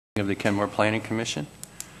Of the Kenmore Planning Commission.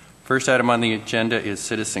 First item on the agenda is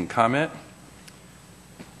citizen comment.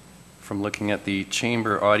 From looking at the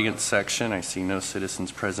chamber audience section, I see no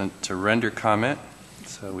citizens present to render comment,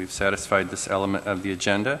 so we've satisfied this element of the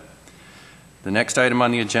agenda. The next item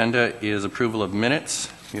on the agenda is approval of minutes.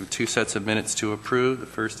 We have two sets of minutes to approve. The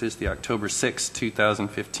first is the October 6,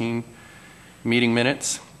 2015 meeting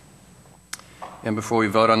minutes. And before we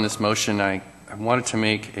vote on this motion, I wanted to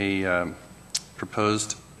make a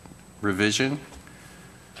proposed revision.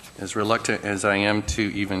 As reluctant as I am to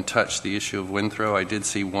even touch the issue of Withrow, I did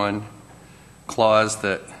see one clause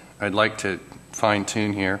that I'd like to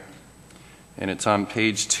fine-tune here, and it's on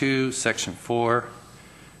page 2, section 4,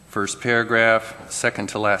 first paragraph, second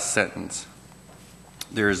to last sentence.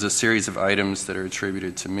 There is a series of items that are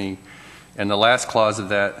attributed to me, and the last clause of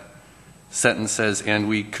that sentence says, and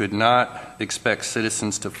we could not expect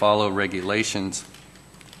citizens to follow regulations.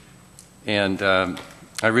 And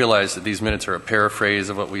I realize that these minutes are a paraphrase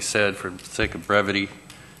of what we said for the sake of brevity,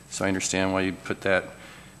 so I understand why you put that.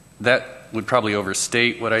 That would probably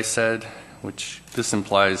overstate what I said, which this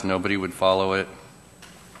implies nobody would follow it.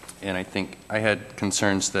 And I think I had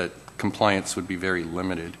concerns that compliance would be very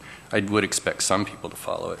limited. I would expect some people to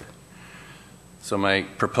follow it. So my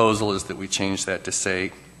proposal is that we change that to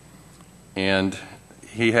say, and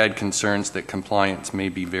he had concerns that compliance may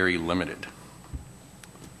be very limited.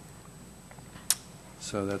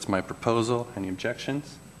 So that's my proposal. Any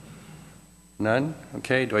objections? None?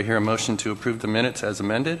 Okay. Do I hear a motion to approve the minutes as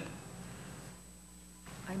amended?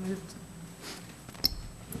 I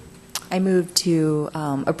move to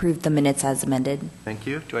approve the minutes as amended. Thank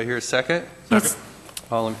you. Do I hear a second? Yes.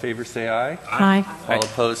 All in favor say aye. Aye. All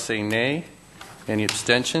opposed say nay. Any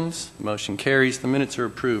abstentions? Motion carries. The minutes are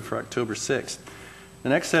approved for October 6th. The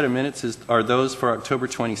next set of minutes are those for October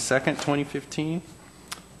 22nd, 2015.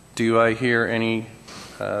 Do I hear any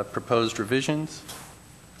proposed revisions?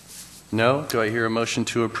 No? Do I hear a motion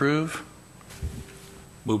to approve?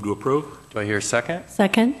 Move to approve. Do I hear a second?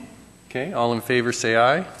 Second. Okay. All in favor say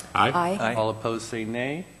aye. Aye. All opposed say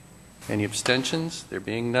nay. Any abstentions? There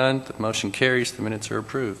being none, the motion carries. The minutes are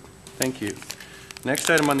approved. Thank you. Next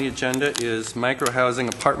item on the agenda is micro-housing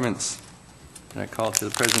apartments. And I call to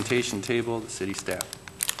the presentation table the city staff.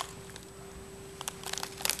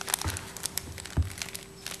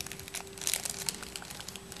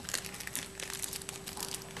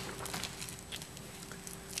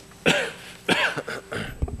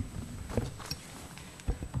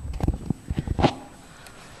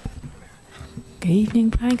 Good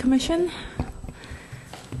evening, Planning Commission.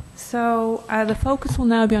 So the focus will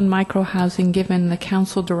now be on micro-housing, given the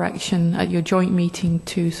council direction at your joint meeting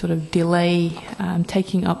to sort of delay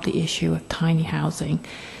taking up the issue of tiny housing.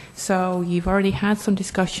 So you've already had some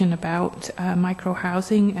discussion about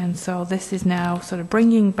micro-housing, and so this is now sort of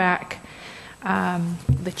bringing back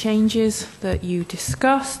the changes that you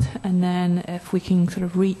discussed, and then if we can sort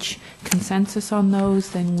of reach consensus on those,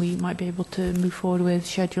 then we might be able to move forward with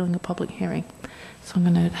scheduling a public hearing. So I'm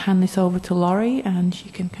going to hand this over to Laurie, and she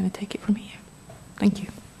can kind of take it from here. Thank you.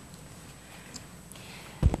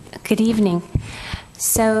 Good evening.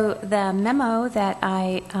 So the memo that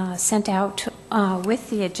I sent out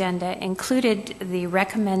with the agenda included the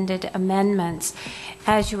recommended amendments.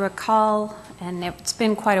 As you recall, and it's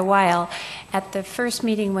been quite a while, at the first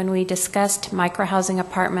meeting when we discussed microhousing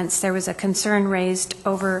apartments, there was a concern raised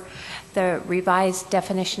over the revised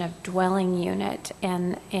definition of dwelling unit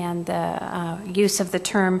and the use of the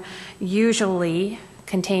term usually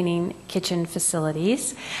containing kitchen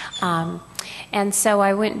facilities. And so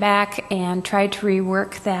I went back and tried to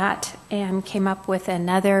rework that and came up with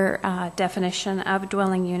another definition of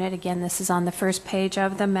dwelling unit. Again, this is on the first page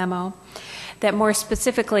of the memo, that more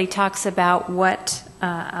specifically talks about what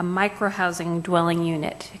a microhousing dwelling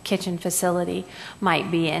unit kitchen facility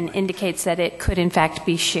might be, and indicates that it could in fact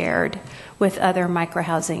be shared with other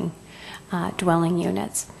microhousing dwelling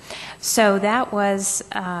units. So that was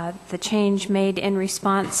the change made in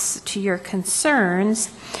response to your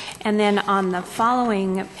concerns. And then on the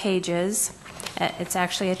following pages, it's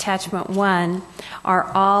actually attachment 1, are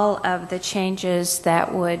all of the changes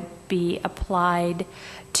that would be applied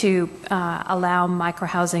to allow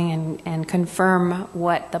microhousing and confirm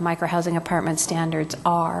what the microhousing apartment standards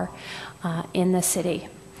are in the city.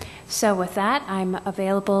 So with that, I'm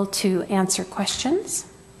available to answer questions.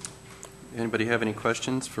 Anybody have any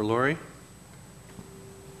questions for Lori?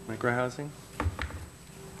 Microhousing?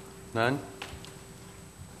 None?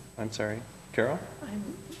 I'm sorry. Carol?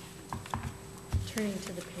 I'm turning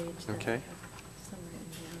to the page. Okay.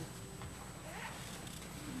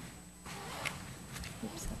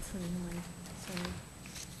 Oops, that's the new one. Sorry.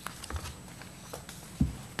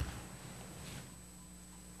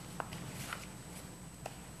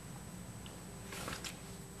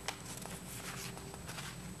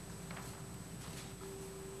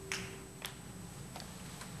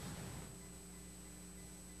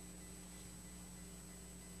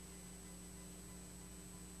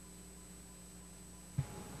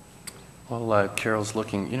 While Carol's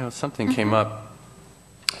looking, something came up.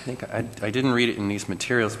 I think I didn't read it in these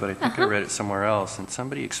materials, but I think I read it somewhere else, and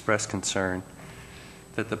somebody expressed concern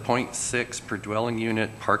that the 0.6 per dwelling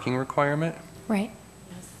unit parking requirement Right.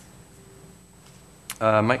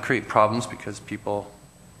 might create problems because people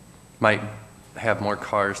might have more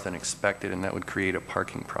cars than expected, and that would create a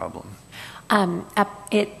parking problem.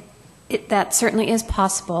 That certainly is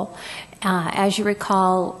possible. As you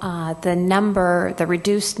recall, the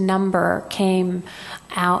reduced number came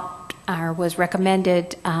out or was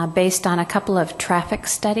recommended based on a couple of traffic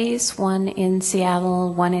studies, one in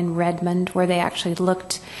Seattle, one in Redmond, where they actually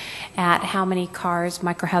looked at how many cars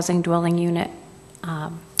microhousing dwelling unit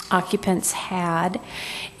occupants had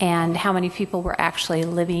and how many people were actually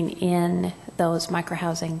living in those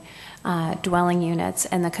microhousing dwelling units.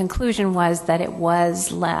 And the conclusion was that it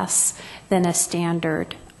was less than a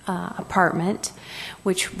standard apartment,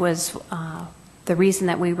 which was the reason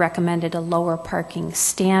that we recommended a lower parking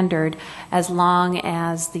standard as long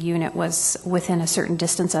as the unit was within a certain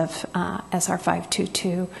distance of SR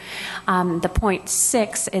 522. The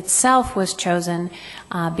 0.6 itself was chosen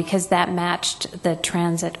because that matched the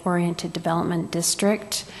transit-oriented development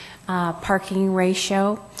district parking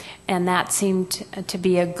ratio, and that seemed to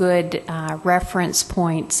be a good reference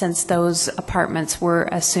point since those apartments were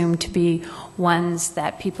assumed to be ones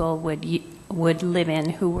that people would live in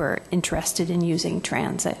who were interested in using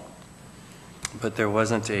transit. But there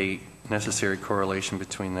wasn't a necessary correlation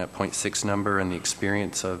between that 0.6 number and the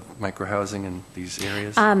experience of microhousing in these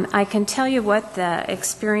areas? I can tell you what the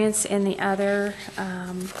experience in the other,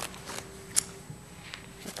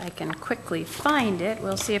 if I can quickly find it,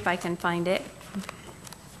 we'll see if I can find it.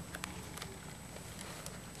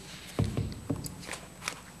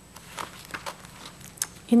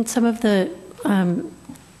 In some of the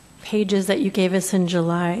pages that you gave us in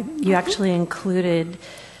July, you actually included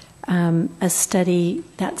a study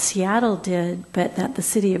that Seattle did, but that the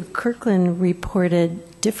city of Kirkland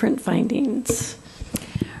reported different findings.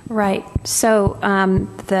 Right. So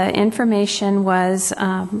the information was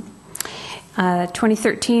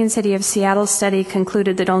 2013 City of Seattle study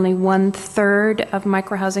concluded that only 1/3 of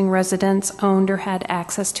microhousing residents owned or had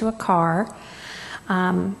access to a car.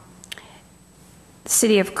 The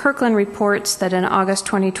City of Kirkland reports that an August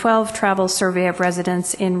 2012 travel survey of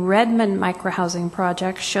residents in Redmond microhousing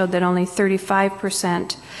projects showed that only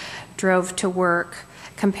 35% drove to work,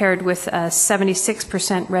 compared with a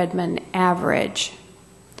 76% Redmond average.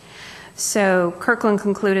 So Kirkland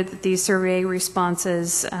concluded that these survey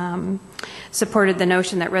responses supported the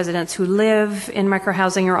notion that residents who live in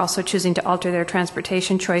microhousing are also choosing to alter their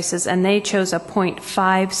transportation choices, and they chose a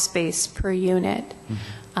 0.5 space per unit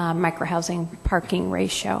microhousing parking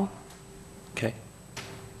ratio. Okay.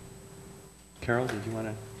 Carol, did you want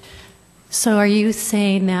to? So are you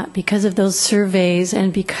saying that because of those surveys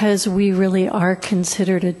and because we really are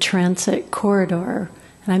considered a transit corridor,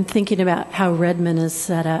 and I'm thinking about how Redmond is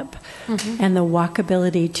set up, and the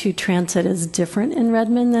walkability to transit is different in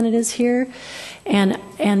Redmond than it is here, and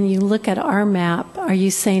you look at our map, are you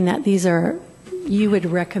saying that you would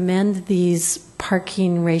recommend these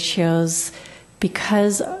parking ratios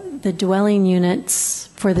because the dwelling units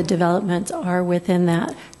for the development are within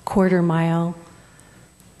that quarter-mile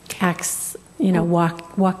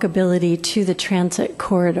walkability to the transit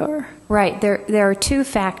corridor? Right. There are two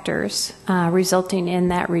factors resulting in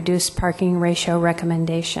that reduced parking ratio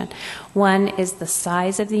recommendation. One is the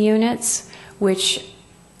size of the units, which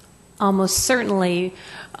almost certainly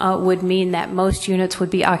would mean that most units would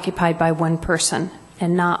be occupied by one person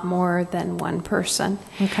and not more than one person.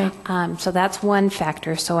 Okay. So that's one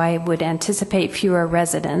factor. So I would anticipate fewer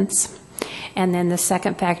residents. And then the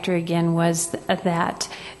second factor, again, was that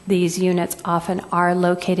these units often are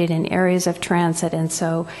located in areas of transit, and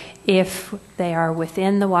so if they are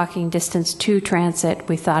within the walking distance to transit,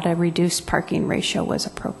 we thought a reduced parking ratio was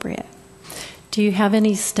appropriate. Do you have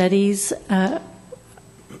any studies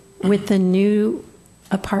with the new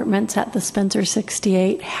apartments at the Spencer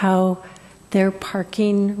 68, how their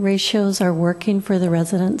parking ratios are working for the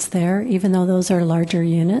residents there, even though those are larger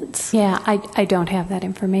units? Yeah, I don't have that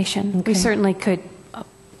information. Okay. We certainly could.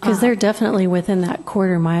 Because they're definitely within that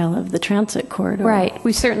quarter mile of the transit corridor. Right.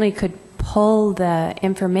 We certainly could pull the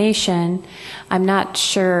information. I'm not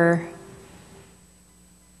sure,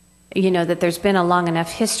 that there's been a long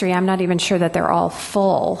enough history. I'm not even sure that they're all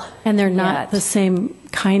full. And they're not yet. the same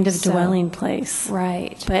kind of dwelling place.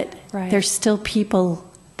 Right. But there's still people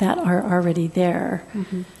that are already there.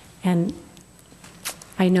 Mm-hmm. And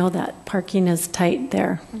I know that parking is tight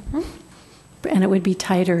there. Mm-hmm. And it would be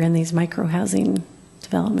tighter in these micro-housing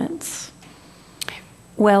developments.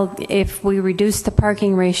 Well, if we reduce the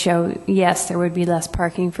parking ratio, yes, there would be less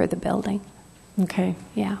parking for the building. Okay.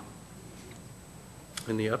 Yeah.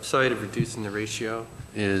 And the upside of reducing the ratio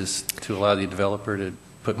is to allow the developer to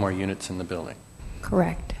put more units in the building.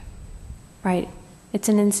 Correct. Right. It's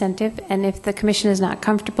an incentive, and if the commission is not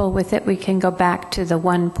comfortable with it, we can go back to the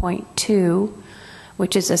 1.2,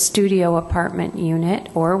 which is a studio apartment unit,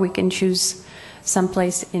 or we can choose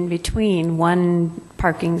someplace in between, one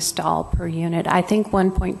parking stall per unit. I think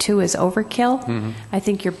 1.2 is overkill. Mm-hmm. I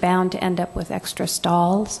think you're bound to end up with extra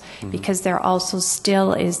stalls because there also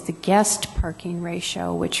still is the guest parking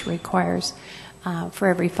ratio, which requires for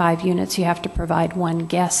every 5 units you have to provide one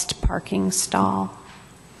guest parking stall.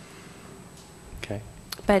 Okay.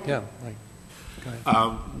 But Yeah. Right. Go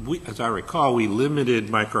ahead. As I recall, we limited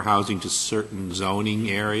microhousing to certain zoning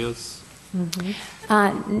areas.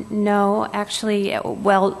 No, actually,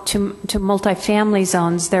 well, to multifamily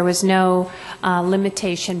zones, there was no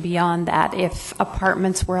limitation beyond that. If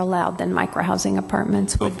apartments were allowed, then microhousing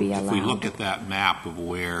apartments would be allowed. If we look at that map of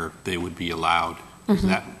where they would be allowed,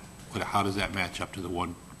 how does that match up to the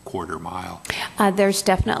 1/4 mile? There's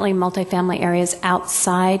definitely multifamily areas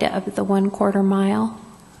outside of the 1/4 mile.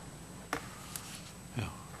 Yeah.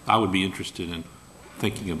 I would be interested in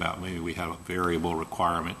thinking about maybe we have a variable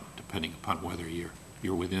requirement depending upon whether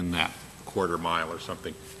you're within that 1/4 mile or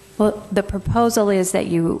something. Well, the proposal is that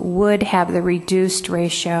you would have the reduced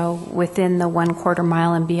ratio within the 1/4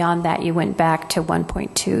 mile, and beyond that, you went back to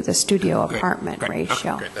 1.2, the studio apartment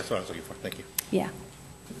ratio. Okay, great. That's what I was looking for. Thank you. Yeah.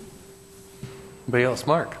 Anybody else?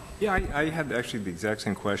 Mark? Yeah, I had actually the exact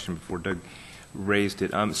same question before Doug raised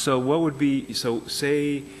it. So what would be, so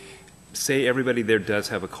say everybody there does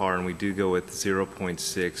have a car and we do go with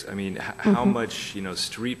 0.6. I mean, how much,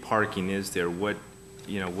 street parking is there? What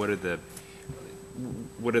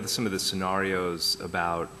are some of the scenarios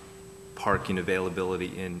about parking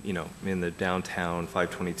availability in the downtown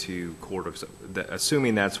 522 corridor,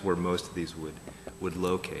 assuming that's where most of these would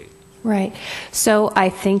locate? Right. So I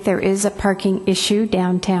think there is a parking issue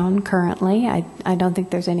downtown currently. I don't think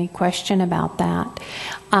there's any question about that.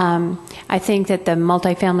 I think that the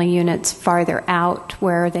multifamily units farther out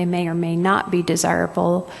where they may or may not be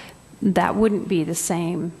desirable, that wouldn't be the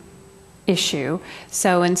same issue.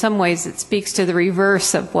 So in some ways it speaks to the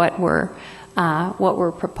reverse of what we're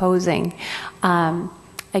proposing.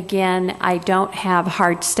 Again, I don't have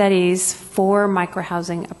hard studies for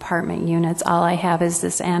microhousing apartment units. All I have is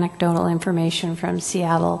this anecdotal information from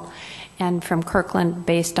Seattle and from Kirkland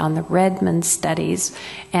based on the Redmond studies.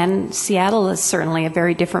 And Seattle is certainly a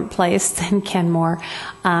very different place than Kenmore,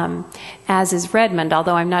 as is Redmond,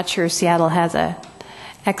 although I'm not sure Seattle has a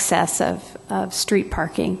excess of street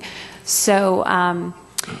parking. So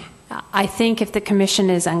I think if the commission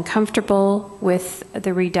is uncomfortable with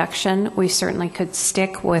the reduction, we certainly could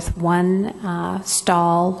stick with one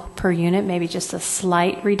stall per unit, maybe just a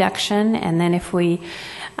slight reduction. And then if we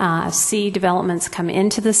see developments come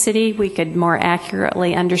into the city, we could more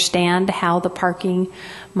accurately understand how the parking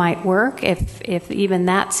might work. If even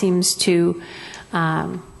that seems to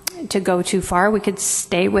go too far, we could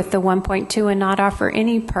stay with the 1.2 and not offer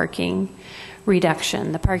any parking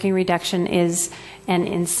reduction. The parking reduction is an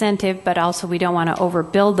incentive, but also we don't want to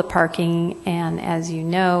overbuild the parking. And as you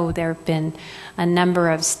know, there have been a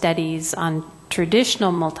number of studies on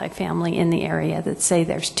traditional multifamily in the area that say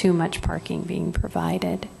there's too much parking being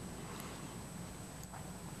provided.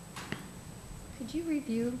 Could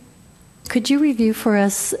you review for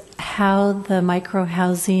us how the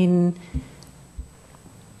microhousing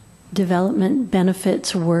development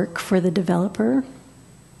benefits work for the developer?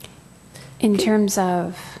 In terms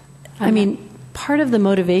of? I mean, part of the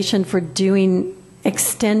motivation for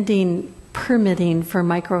extending permitting for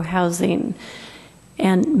microhousing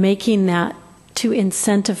and making that to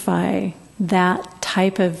incentivize that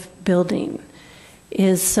type of building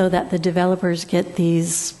is so that the developers get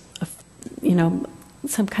these,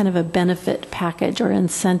 some kind of a benefit package or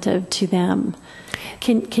incentive to them.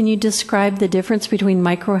 Can you describe the difference between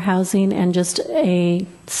microhousing and just a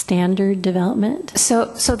standard development?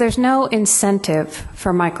 So there's no incentive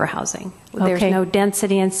for microhousing. There's no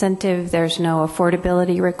density incentive. There's no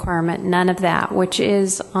affordability requirement. None of that, which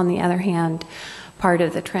is, on the other hand, part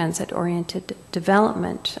of the transit-oriented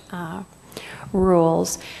development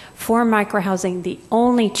rules. For microhousing, the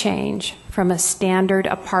only change from a standard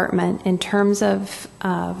apartment in terms of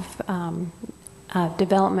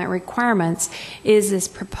development requirements is this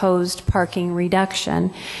proposed parking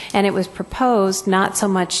reduction. And it was proposed not so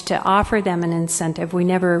much to offer them an incentive. We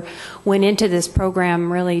never went into this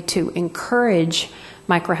program really to encourage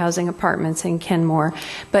microhousing apartments in Kenmore,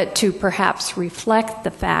 but to perhaps reflect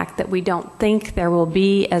the fact that we don't think there will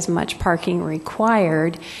be as much parking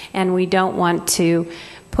required, and we don't want to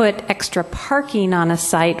put extra parking on a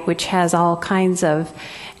site which has all kinds of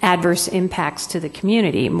adverse impacts to the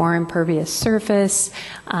community, more impervious surface,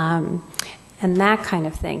 and that kind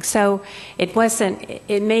of thing. So it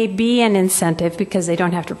may be an incentive because they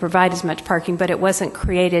don't have to provide as much parking, but it wasn't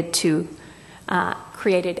created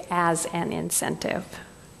as an incentive.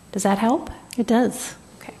 Does that help? It does.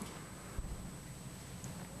 Okay.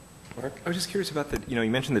 I was just curious about you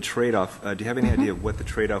mentioned the trade-off. Do you have any idea of what the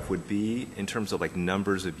trade-off would be in terms of like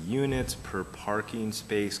numbers of units per parking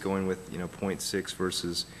space going with, 0.6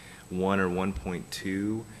 versus 1 or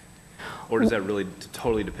 1.2? Or does that really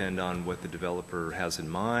totally depend on what the developer has in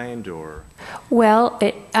mind, or? Well,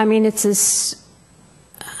 I'm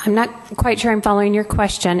not quite sure I'm following your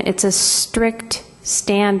question. It's a strict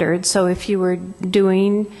standard. So if you were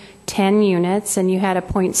doing 10 units and you had a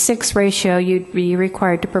 0.6 ratio, you'd be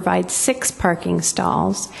required to provide 6 parking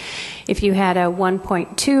stalls. If you had a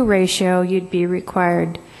 1.2 ratio, you'd be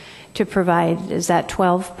required to provide, is that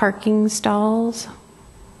 12 parking stalls?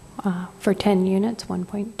 For 10 units,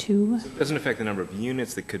 1.2. So it doesn't affect the number of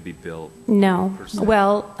units that could be built? No.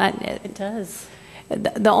 Well, It does.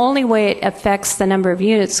 the only way it affects the number of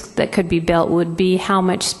units that could be built would be how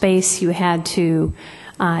much space you had to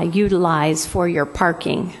utilize for your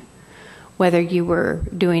parking, whether you were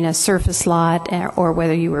doing a surface lot or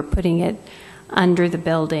whether you were putting it under the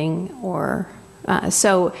building or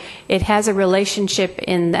so it has a relationship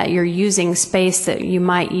in that you're using space that you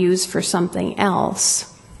might use for something else.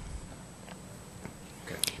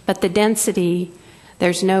 But the density,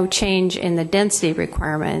 there's no change in the density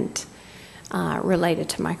requirement related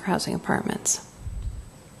to microhousing apartments.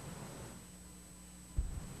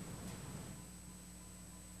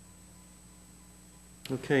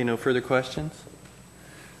 Okay, no further questions?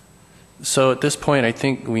 So at this point, I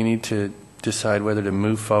think we need to decide whether to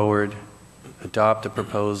move forward, adopt a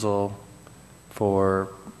proposal for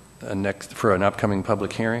an upcoming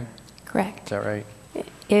public hearing. Correct. Is that right?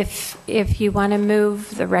 If you want to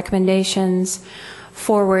move the recommendations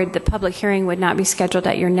forward, the public hearing would not be scheduled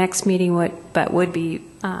at your next meeting, but would be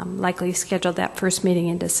likely scheduled that first meeting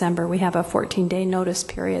in December. We have a 14-day notice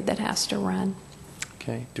period that has to run.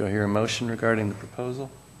 Okay. Do I hear a motion regarding the proposal?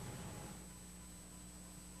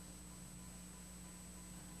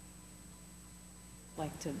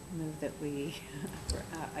 Like to move that we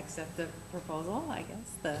accept the proposal, I guess,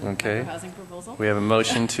 the Okay. microhousing proposal. We have a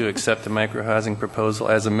motion to accept the microhousing proposal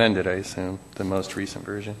as amended, I assume, the most recent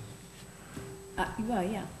version. Well,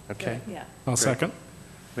 yeah. Okay. Yeah. I'll second.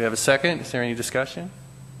 We have a second. Is there any discussion?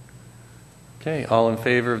 Okay. All in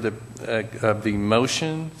favor of the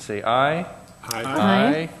motion, say aye. Aye.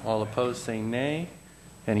 Aye. All opposed, say nay.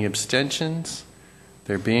 Any abstentions?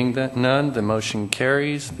 There being none, the motion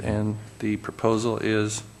carries and the proposal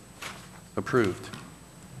is approved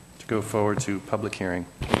to go forward to public hearing.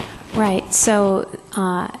 Right. So,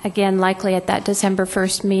 again, likely at that December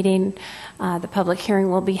 1st meeting, the public hearing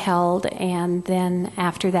will be held, and then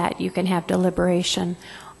after that, you can have deliberation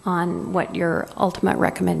on what your ultimate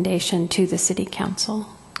recommendation to the City Council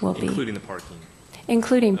will be. Including the parking?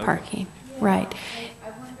 Including Okay. parking, right. I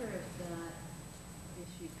wonder if that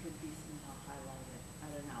issue could be somehow highlighted. I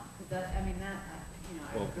don't know. 'Cause that, I mean, that,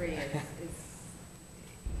 I agree, is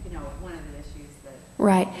one of the issues that.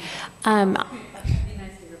 Right. It'd be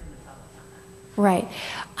nice to hear from the public on that. Right.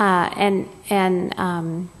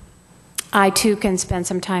 I too can spend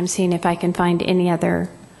some time seeing if I can find any other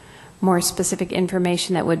more specific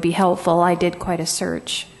information that would be helpful. I did quite a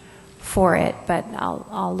search for it, but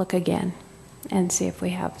I'll look again and see if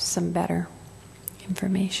we have some better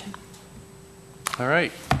information. All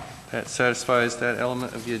right. That satisfies that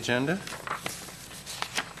element of the agenda.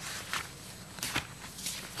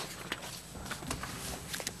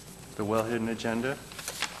 The well-hidden agenda.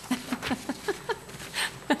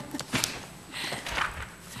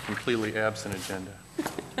 Completely absent agenda. Do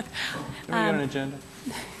we got an agenda?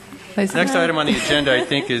 Next item on the agenda, I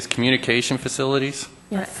think, is communication facilities.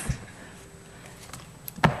 Yes.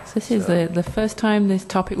 So this is the first time this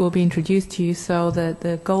topic will be introduced to you, so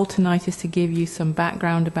the goal tonight is to give you some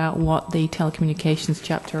background about what the telecommunications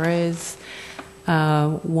chapter is,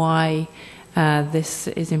 why this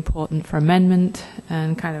is important for amendment,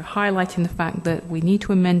 and kind of highlighting the fact that we need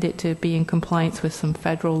to amend it to be in compliance with some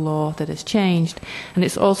federal law that has changed. And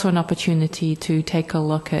it's also an opportunity to take a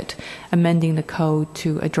look at amending the code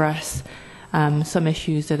to address some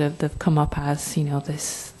issues that have come up as,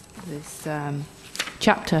 this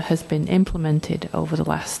chapter has been implemented over the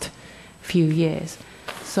last few years.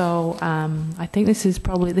 So I think this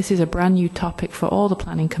is a brand new topic for all the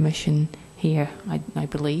Planning Commission here, I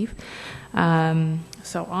believe.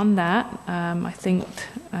 So on that, I think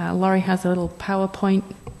Laurie has a little PowerPoint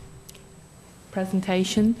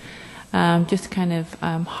presentation, just to kind of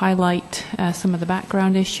highlight some of the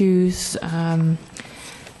background issues,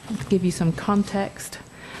 give you some context,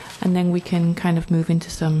 and then we can kind of move into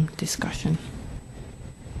some discussion.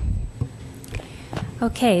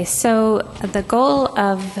 Okay, so the goal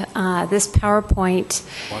of this PowerPoint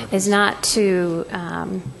is not to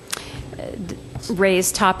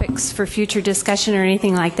raise topics for future discussion or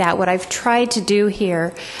anything like that. What I've tried to do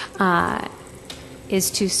here is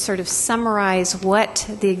to sort of summarize what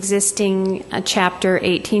the existing Chapter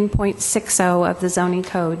 18.60 of the Zoning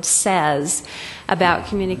Code says about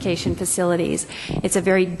communication facilities. It's a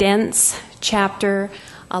very dense chapter,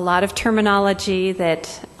 a lot of terminology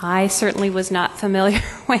that I certainly was not familiar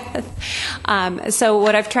with. So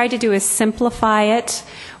what I've tried to do is simplify it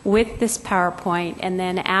with this PowerPoint, and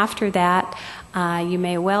then after that, you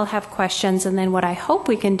may well have questions, and then what I hope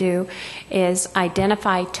we can do is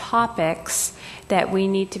identify topics that we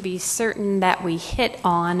need to be certain that we hit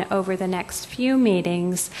on over the next few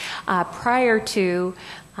meetings prior to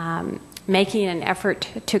making an effort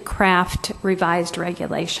to craft revised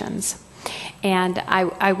regulations. And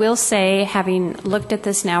I will say, having looked at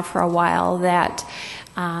this now for a while, that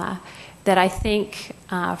I think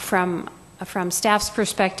from staff's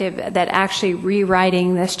perspective, that actually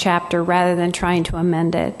rewriting this chapter rather than trying to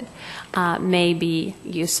amend it may be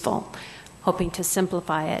useful, hoping to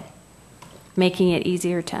simplify it, making it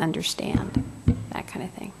easier to understand, that kind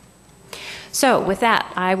of thing. So with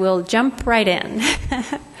that, I will jump right in.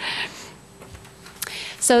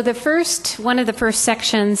 So one of the first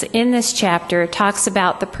sections in this chapter talks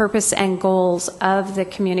about the purpose and goals of the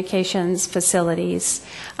communications facilities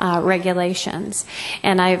regulations.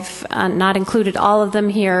 And I've not included all of them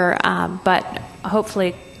here, but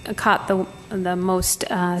hopefully caught the most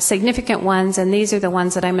significant ones, and these are the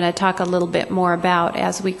ones that I'm going to talk a little bit more about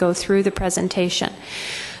as we go through the presentation.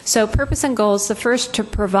 So purpose and goals, the first, to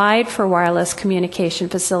provide for wireless communication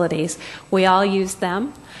facilities. We all use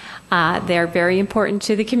them. They're very important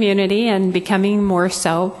to the community and becoming more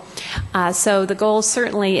so. So the goal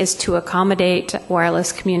certainly is to accommodate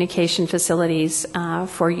wireless communication facilities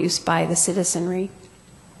for use by the citizenry.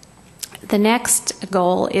 The next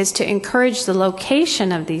goal is to encourage the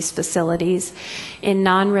location of these facilities in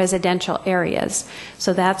non-residential areas.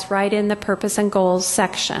 So that's right in the purpose and goals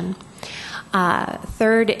section.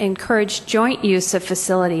 Third, encourage joint use of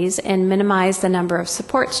facilities and minimize the number of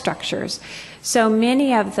support structures. So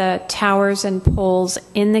many of the towers and poles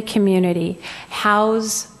in the community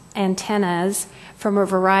house antennas from a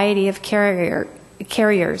variety of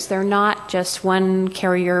carriers. They're not just one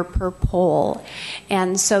carrier per pole.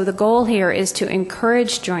 And so the goal here is to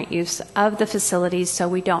encourage joint use of the facilities so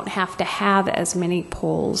we don't have to have as many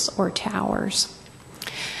poles or towers.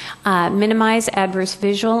 Minimize adverse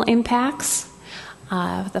visual impacts.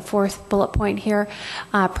 The fourth bullet point here,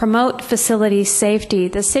 promote facility safety.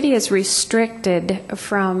 The city is restricted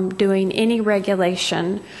from doing any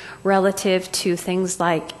regulation relative to things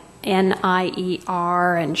like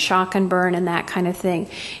NIER and shock and burn and that kind of thing.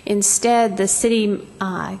 Instead, the city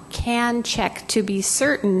can check to be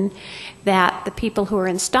certain that the people who are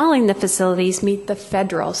installing the facilities meet the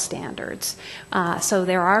federal standards. So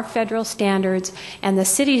there are federal standards, and the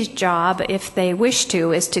city's job, if they wish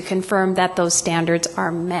to, is to confirm that those standards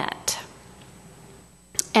are met.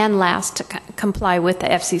 And last, to comply with the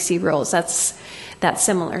FCC rules. That's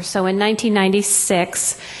similar. So in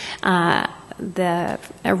 1996, the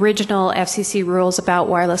original FCC rules about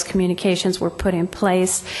wireless communications were put in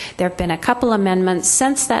place. There have been a couple amendments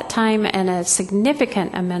since that time, and a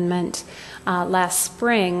significant amendment last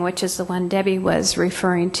spring, which is the one Debbie was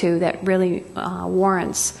referring to, that really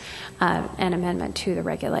warrants an amendment to the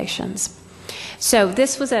regulations. So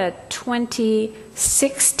this was a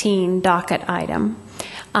 2016 docket item,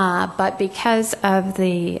 but because of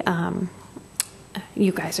the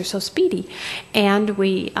you guys are so speedy. And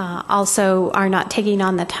we also are not taking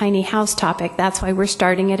on the tiny house topic. That's why we're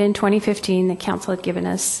starting it in 2015. The council had given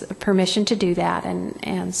us permission to do that,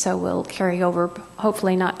 and so we'll carry over,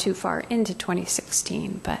 hopefully not too far into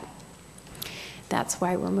 2016, but that's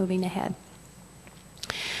why we're moving ahead.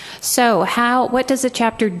 So what does the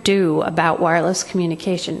chapter do about wireless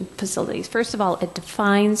communication facilities? First of all, it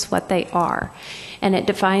defines what they are, and it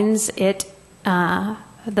defines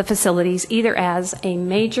the facilities either as a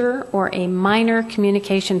major or a minor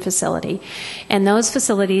communication facility, and those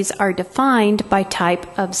facilities are defined by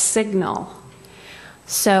type of signal.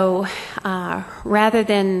 So rather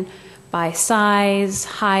than by size,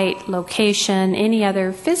 height, location, any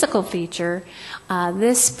other physical feature.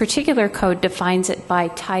 This particular code defines it by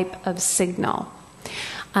type of signal.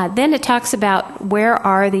 Then it talks about where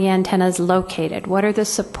are the antennas located, what are the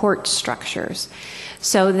support structures.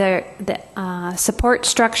 So the support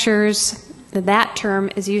structures, that term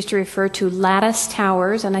is used to refer to lattice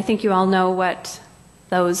towers, and I think you all know what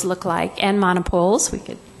those look like, and monopoles.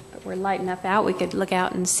 We're light enough out, we could look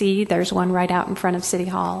out and see. There's one right out in front of City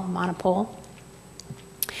Hall, a monopole.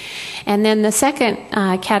 And then the second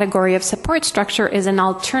category of support structure is an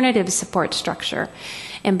alternative support structure.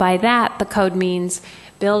 And by that, the code means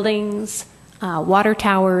buildings, water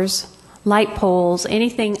towers, light poles,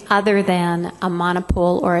 anything other than a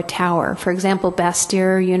monopole or a tower. For example,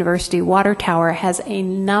 Bastyr University Water Tower has a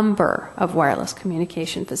number of wireless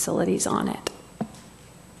communication facilities on it.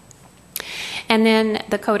 And then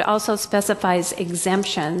the code also specifies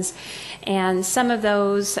exemptions, and some of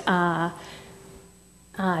those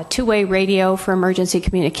two-way radio for emergency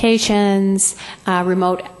communications,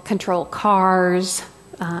 remote control cars,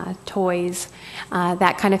 toys,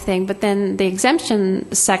 that kind of thing. But then the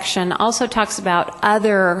exemption section also talks about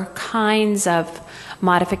other kinds of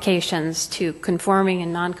modifications to conforming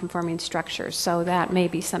and non-conforming structures. So that may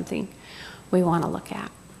be something we want to look at.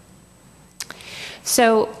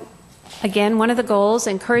 So again, one of the goals,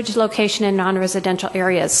 encourage location in non-residential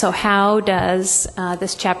areas. So how does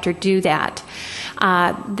this chapter do that?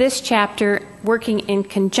 This chapter, working in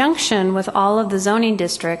conjunction with all of the zoning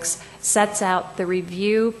districts, sets out the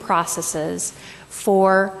review processes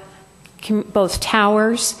for both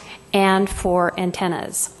towers and for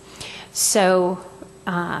antennas. So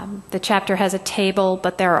the chapter has a table,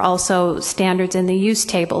 but there are also standards in the use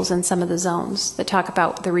tables in some of the zones that talk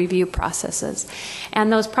about the review processes.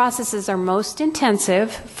 And those processes are most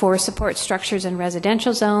intensive for support structures in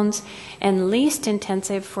residential zones and least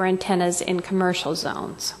intensive for antennas in commercial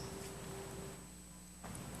zones.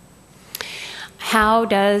 How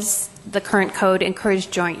does the current code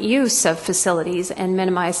encourage joint use of facilities and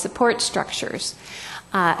minimize support structures?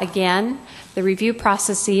 Again, the review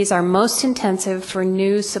processes are most intensive for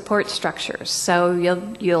new support structures. So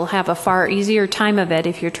you'll have a far easier time of it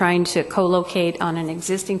if you're trying to co-locate on an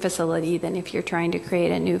existing facility than if you're trying to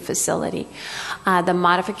create a new facility. The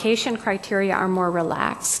modification criteria are more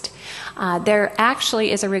relaxed. There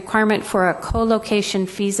actually is a requirement for a co-location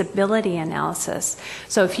feasibility analysis.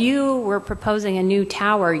 So if you were proposing a new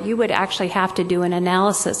tower, you would actually have to do an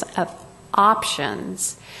analysis of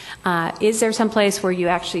options. Is there some place where you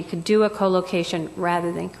actually could do a co-location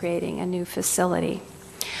rather than creating a new facility?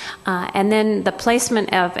 And then the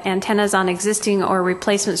placement of antennas on existing or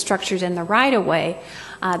replacement structures in the right-of-way,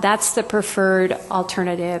 that's the preferred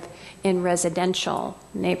alternative in residential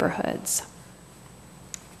neighborhoods.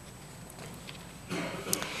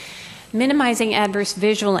 Minimizing adverse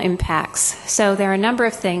visual impacts. So there are a number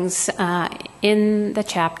of things in the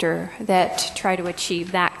chapter that try to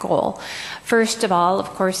achieve that goal. First of all, of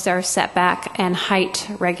course, there are setback and height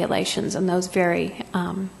regulations, and those vary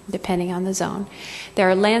depending on the zone. There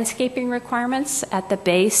are landscaping requirements at the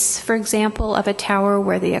base, for example, of a tower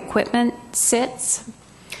where the equipment sits.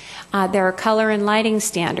 There are color and lighting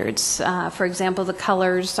standards. For example, the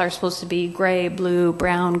colors are supposed to be gray, blue,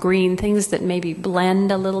 brown, green, things that maybe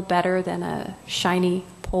blend a little better than a shiny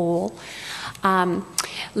pole.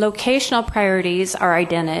 Locational priorities are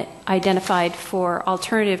identified for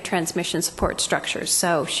alternative transmission support structures.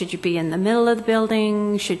 So should you be in the middle of the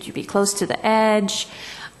building? Should you be close to the edge?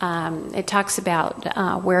 It talks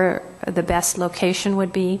about where the best location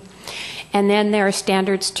would be. And then there are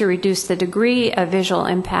standards to reduce the degree of visual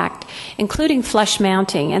impact, including flush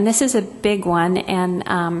mounting. And this is a big one,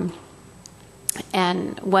 and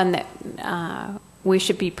one that we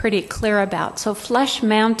should be pretty clear about. So flush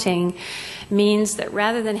mounting means that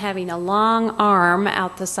rather than having a long arm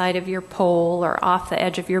out the side of your pole or off the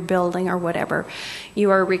edge of your building or whatever, you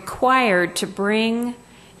are required to bring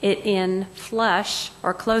it in flush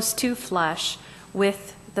or close to flush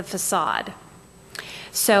with the facade.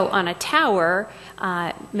 So on a tower,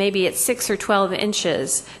 maybe it's 6 or 12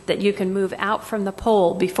 inches that you can move out from the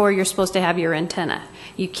pole before you're supposed to have your antenna.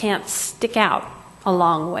 You can't stick out a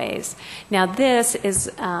long ways. Now this is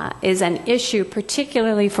an issue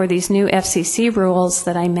particularly for these new FCC rules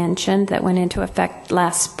that I mentioned that went into effect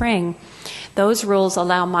last spring. Those rules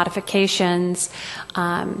allow modifications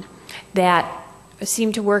that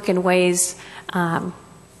seem to work in ways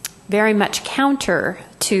very much counter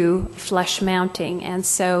to flush mounting, and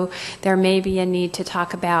so there may be a need to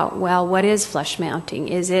talk about, well, what is flush mounting?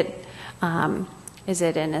 Is it an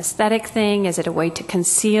aesthetic thing? Is it a way to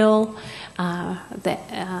conceal the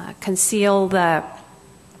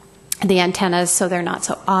the antennas so they're not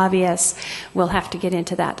so obvious. We'll have to get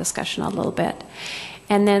into that discussion a little bit.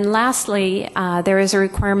 And then lastly, there is a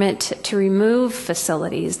requirement to remove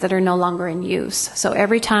facilities that are no longer in use. So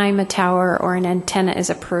every time a tower or an antenna is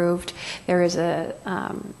approved, there is a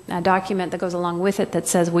document that goes along with it that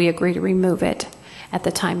says we agree to remove it at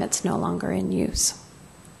the time it's no longer in use.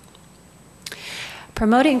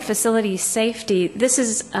 Promoting facility safety, this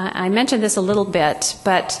is, I mentioned this a little bit,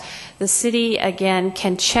 but the city, again,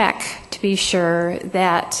 can check to be sure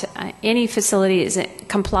that any facility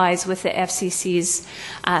complies with the FCC's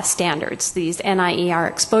standards, these NIER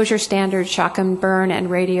exposure standards, shock and burn, and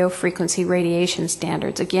radio frequency radiation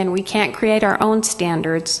standards. Again, we can't create our own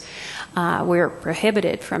standards. We're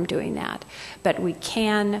prohibited from doing that. But we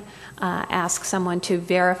can ask someone to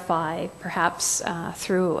verify, perhaps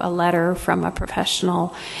through a letter from a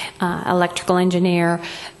professional electrical engineer,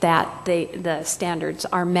 that the standards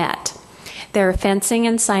are met. There are fencing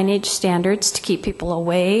and signage standards to keep people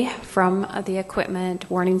away from the equipment,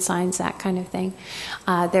 warning signs, that kind of thing.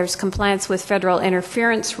 There's compliance with federal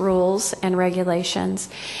interference rules and regulations.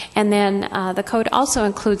 And then the code also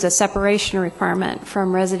includes a separation requirement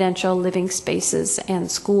from residential living spaces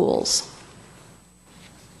and schools.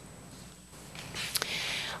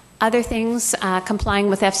 Other things, complying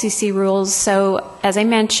with FCC rules. So, as I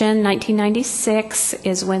mentioned, 1996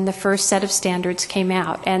 is when the first set of standards came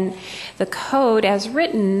out. And the code, as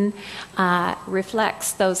written,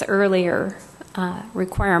 reflects those earlier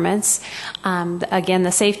requirements. Again,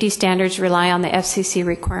 the safety standards rely on the FCC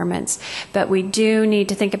requirements. But we do need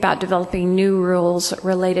to think about developing new rules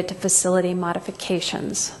related to facility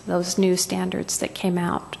modifications, those new standards that came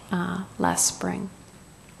out last spring.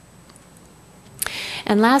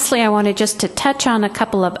 And lastly, I wanted just to touch on a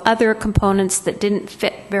couple of other components that didn't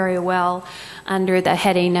fit very well under the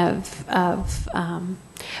heading of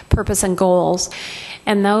purpose and goals.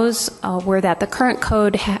 And those were that the current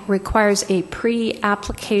code requires a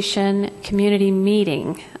pre-application community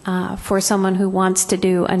meeting for someone who wants to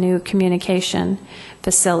do a new communication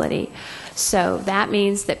facility. So that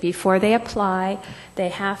means that before they apply, they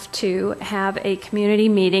have to have a community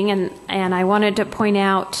meeting, and I wanted to point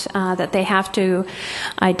out that they have to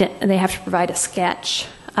provide a sketch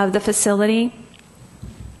of the facility.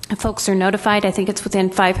 Folks are notified. I think it's within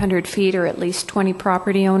 500 feet or at least 20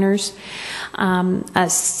 property owners. A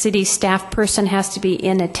city staff person has to be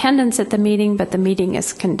in attendance at the meeting, but the meeting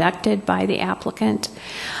is conducted by the applicant.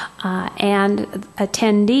 And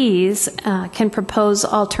attendees can propose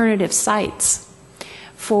alternative sites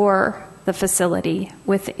for the facility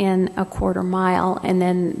within a quarter mile, and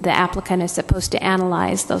then the applicant is supposed to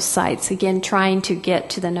analyze those sites, again trying to get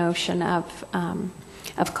to the notion of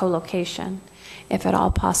co-location, if at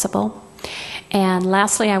all possible. And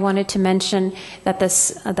lastly, I wanted to mention that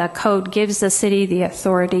the code gives the city the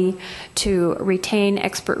authority to retain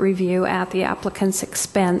expert review at the applicant's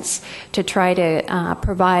expense to try to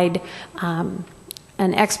provide an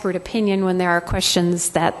expert opinion when there are questions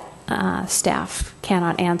that staff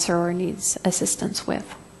cannot answer or needs assistance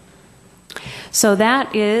with. So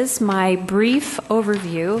that is my brief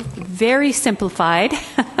overview, very simplified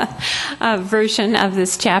version of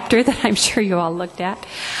this chapter that I'm sure you all looked at.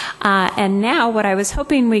 And now what I was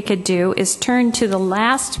hoping we could do is turn to the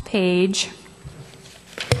last page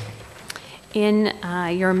in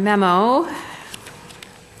your memo.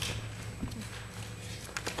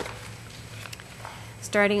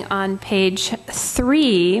 Starting on page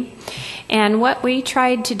 3, and what we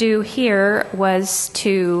tried to do here was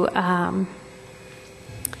to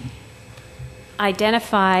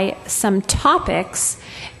identify some topics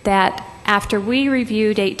that after we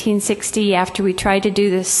reviewed 1860, after we tried to do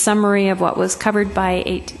this summary of what was covered by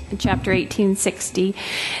Chapter 1860,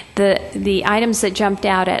 the items that jumped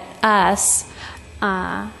out at us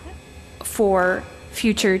for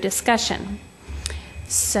future discussion.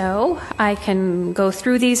 So I can go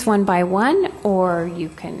through these one by one, or you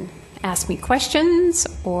can ask me questions,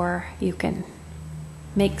 or you can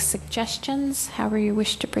make suggestions, however you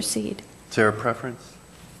wish to proceed. Is there a preference?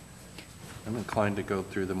 I'm inclined to go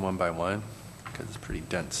through them one by one because it's pretty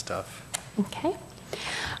dense stuff. Okay.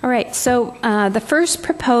 All right. So the first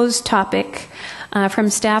proposed topic from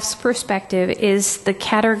staff's perspective is the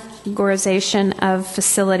categorization of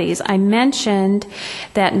facilities. I mentioned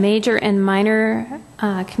that major and minor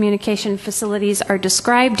communication facilities are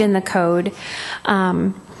described in the code,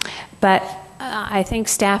 but I think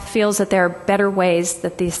staff feels that there are better ways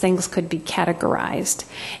that these things could be categorized.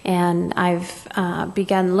 And I've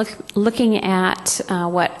begun looking at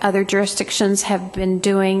what other jurisdictions have been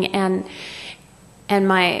doing, and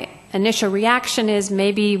my initial reaction is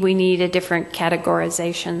maybe we need a different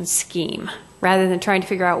categorization scheme rather than trying to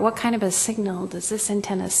figure out what kind of a signal does this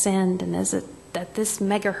antenna send, and is it at this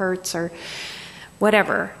megahertz or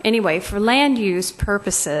whatever. Anyway, for land use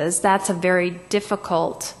purposes, that's a very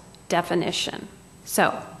difficult definition.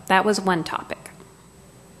 So that was one topic.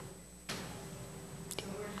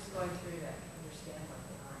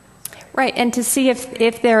 Right, and to see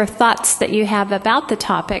if there are thoughts that you have about the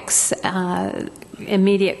topics,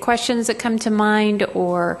 immediate questions that come to mind,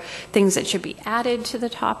 or things that should be added to the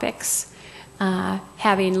topics,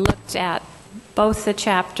 having looked at both the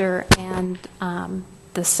chapter and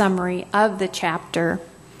the summary of the chapter.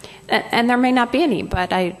 And there may not be any,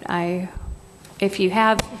 but if you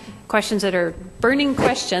have questions that are burning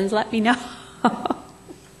questions, let me know.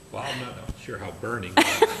 Well, I'm not sure how burning.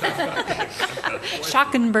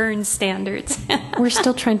 Shock and burn standards. We're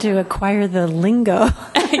still trying to acquire the lingo.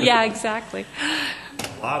 Yeah, exactly.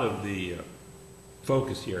 A lot of the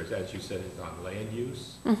focus here, is, as you said, is on land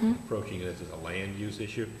use, approaching it as a land use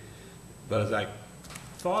issue. But as I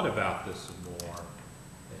thought about this some more,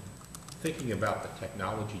 and thinking about the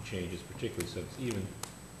technology changes, particularly since even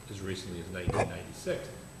as recently as 1996,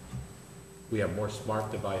 we have more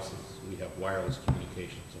smart devices, we have wireless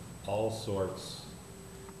communications of all sorts,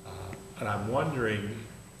 and I'm wondering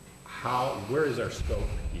where is our scope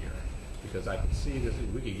here? Because I can see this,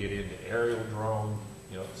 we could get into aerial drone,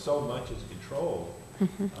 so much is controlled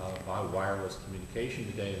by wireless communication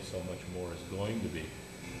today, and so much more is going to be.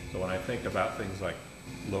 So when I think about things like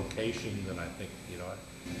location, then I think,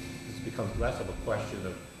 this becomes less of a question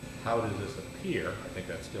of how does this appear. I think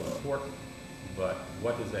that's still important, but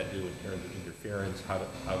what does that do in terms of interference?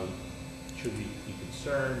 Should we be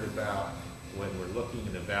concerned about when we're looking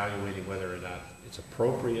and evaluating whether or not it's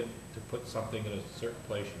appropriate to put something in a certain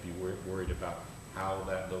place? Should be worried about how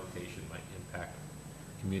that location might impact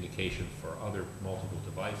communication for other multiple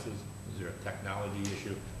devices? Is there a technology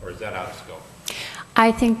issue, or is that out of scope?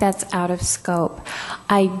 I think that's out of scope.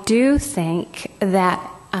 I do think that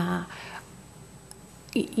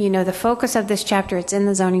the focus of this chapter, it's in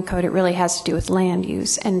the zoning code, it really has to do with land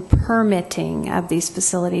use and permitting of these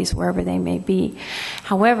facilities wherever they may be.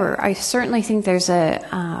 However, I certainly think there's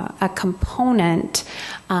a component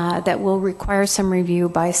that will require some review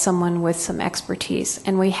by someone with some expertise.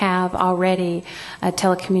 And we have already a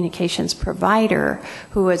telecommunications provider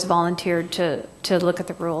who has volunteered to look at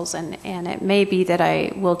the rules, and it may be that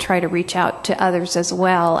I will try to reach out to others as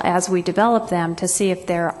well as we develop them to see if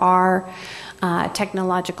there are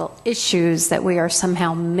technological issues that we are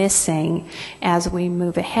somehow missing as we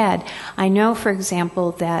move ahead. I know, for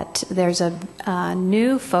example, that there's a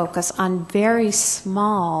new focus on very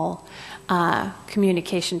small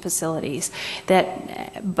communication facilities,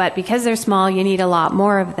 but because they're small, you need a lot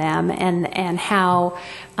more of them, and how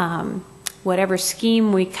whatever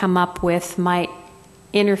scheme we come up with might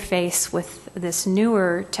interface with this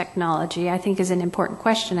newer technology, I think, is an important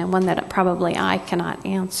question, and one that probably I cannot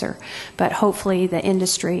answer. But hopefully the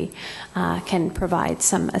industry can provide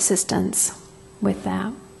some assistance with that.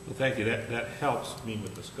 Well, thank you. That helps me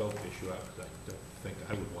with the scope issue. I think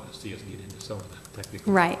I would want to see us get into some of the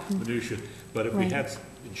technical minutiae. But if we had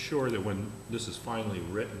ensure that when this is finally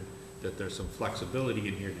written, that there's some flexibility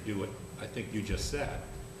in here to do what I think you just said,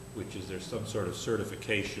 which is there's some sort of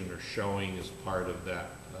certification or showing as part of that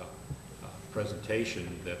presentation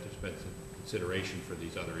that there's been some consideration for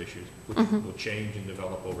these other issues, which will change and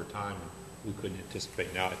develop over time. We couldn't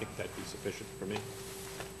anticipate now. I think that'd be sufficient for me.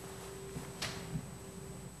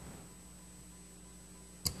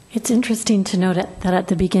 It's interesting to note that at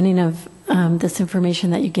the beginning of this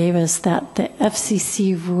information that you gave us, that the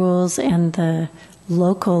FCC rules and the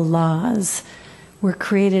local laws were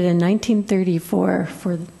created in 1934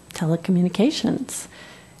 for telecommunications.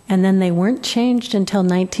 And then they weren't changed until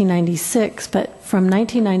 1996, but from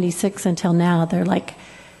 1996 until now,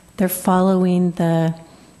 they're following the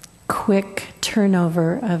quick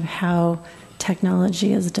turnover of how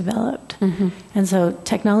technology is developed. And so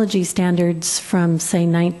technology standards from, say,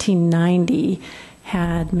 1990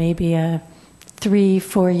 had maybe a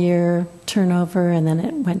 3-4 year turnover, and then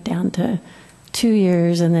it went down to 2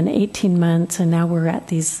 years, and then 18 months, and now we're at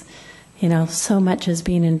these, so much is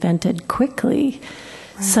being invented quickly.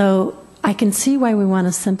 So I can see why we want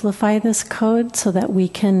to simplify this code so that we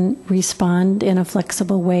can respond in a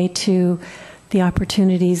flexible way to the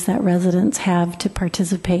opportunities that residents have to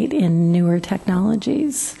participate in newer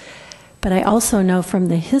technologies. But I also know from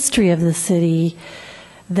the history of the city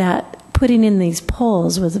that putting in these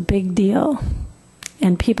poles was a big deal,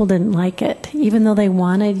 and people didn't like it. Even though they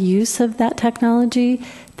wanted use of that technology,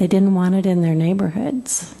 they didn't want it in their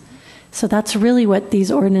neighborhoods. So that's really what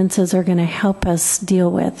these ordinances are going to help us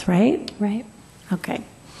deal with, right? Right. Okay.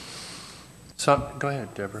 So, go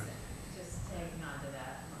ahead, Deborah. Just tagging on to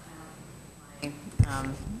that,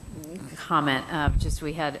 comment of just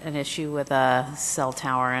we had an issue with a cell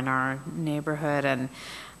tower in our neighborhood, and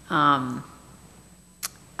I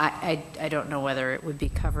don't know whether it would be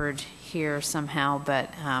covered here somehow,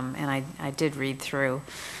 but and I did read through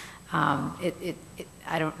I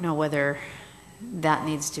don't know whether that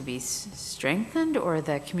needs to be strengthened, or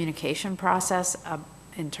the communication process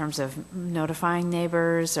in terms of notifying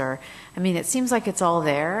neighbors, or, I mean, it seems like it's all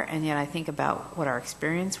there, and yet I think about what our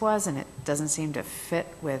experience was, and it doesn't seem to fit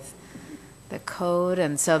with the code,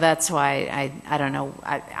 and so that's why I don't know.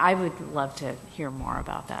 I would love to hear more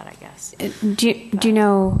about that, I guess. Do you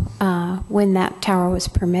know when that tower was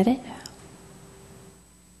permitted?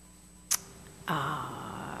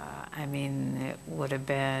 I mean, it would have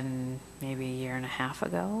been maybe a year and a half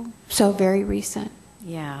ago. So very recent.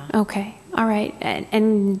 Yeah. Okay. All right.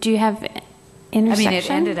 And do you have intersection? I mean, it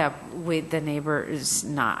ended up with the neighbors,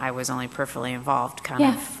 I was only peripherally involved, kind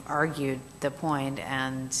of argued the point,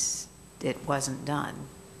 and it wasn't done.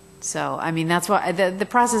 So, I mean, that's why the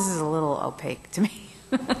process is a little opaque to me.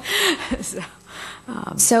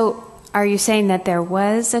 So, are you saying that there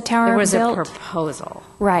was a tower built? There was a proposal.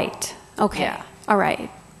 Right. Okay. Yeah. All right.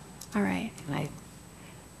 All right. And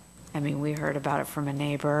I mean, we heard about it from a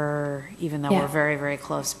neighbor, even though Yeah. we're very, very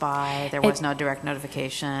close by. There was no direct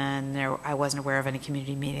notification. I wasn't aware of any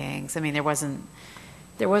community meetings. I mean, there wasn't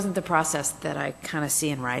the process that I kind of see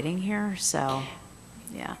in writing here. So,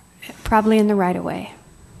 yeah. Probably in the right-of-way.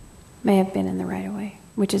 May have been in the right-of-way,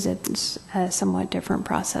 which is a somewhat different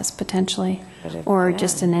process potentially, or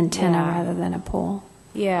just an antenna rather than a pole.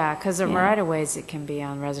 Yeah, because the right-of-ways, it can be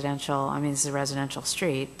on residential. I mean, it's a residential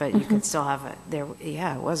street, but you could still have it there.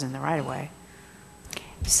 Yeah, it was in the right-of-way.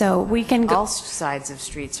 So we can go. All sides of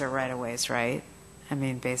streets are right-of-ways, right? I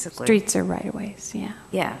mean, basically. Streets are right-of-ways, yeah.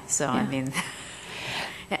 Yeah, so I mean,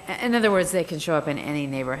 in other words, they can show up in any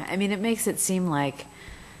neighborhood. I mean, it makes it seem like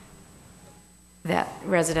that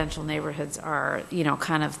residential neighborhoods are,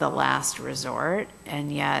 kind of the last resort,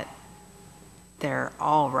 and yet they're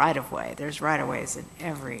all right-of-way. There's right-of-ways in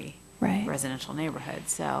every residential neighborhood,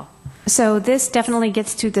 so. So this definitely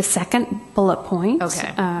gets to the second bullet point.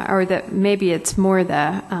 Okay. Or maybe it's more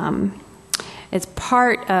it's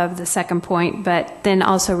part of the second point, but then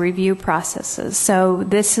also review processes. So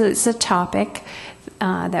this is a topic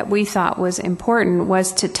that we thought was important,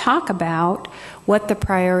 was to talk about what the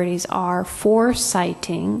priorities are for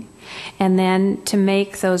siting, and then to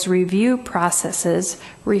make those review processes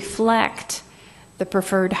reflect the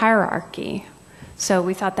preferred hierarchy. So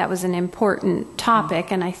we thought that was an important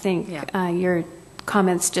topic, and I think your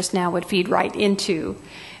comments just now would feed right into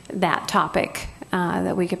that topic,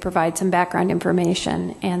 that we could provide some background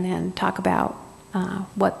information and then talk about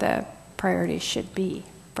what the priorities should be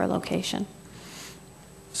for location.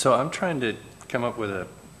 So I'm trying to come up with a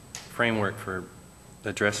framework for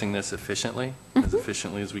addressing this efficiently, as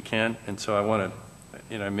efficiently as we can. And so I want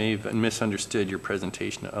to, I may have misunderstood your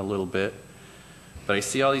presentation a little bit, but I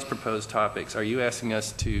see all these proposed topics. Are you asking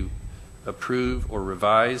us to approve or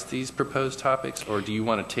revise these proposed topics, or do you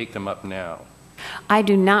want to take them up now? I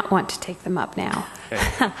do not want to take them up now.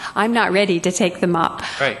 Okay. I'm not ready to take them up.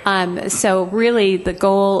 Right. So really the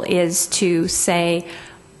goal is to say,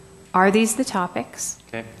 are these the topics?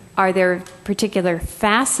 Okay. Are there particular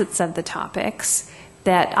facets of the topics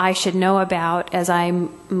that I should know about as I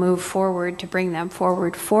move forward to bring them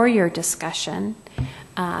forward for your discussion?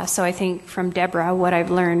 So I think from Deborah, what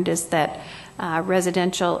I've learned is that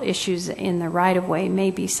residential issues in the right-of-way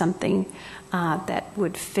may be something that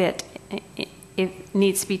would fit, it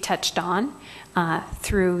needs to be touched on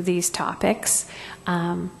through these topics.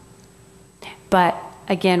 But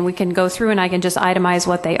again, we can go through and I can just itemize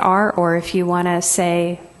what they are, or if you want to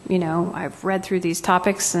say, I've read through these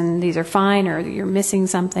topics and these are fine, or you're missing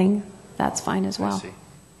something, that's fine as well. I see.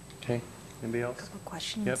 Okay. Anybody else? Couple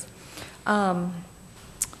questions. Yep.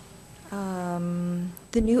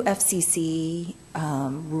 The new FCC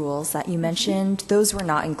rules that you mentioned, those were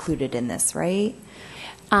not included in this, right?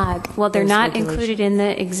 Well, they're Those not regulations. included in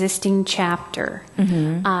the existing chapter.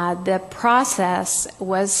 The process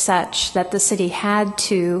was such that the city had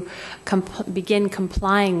to begin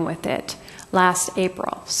complying with it last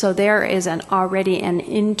April. So there is already an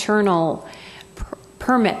internal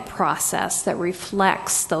permit process that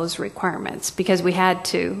reflects those requirements, because we have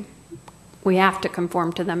to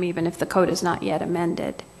conform to them even if the code is not yet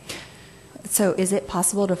amended. So is it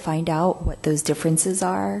possible to find out what those differences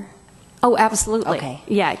are? Oh, absolutely. Okay.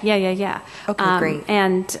 Yeah. Okay, great.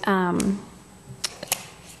 And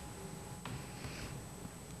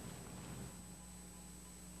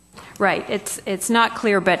Right. It's not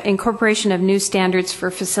clear, but incorporation of new standards for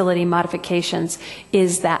facility modifications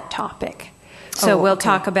is that topic. So Oh, we'll okay.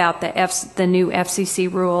 talk about the new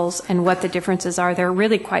FCC rules and what the differences are. They're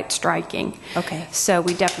really quite striking. Okay. So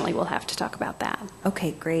we definitely will have to talk about that.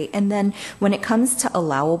 Okay, great. And then when it comes to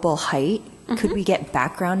allowable height, could we get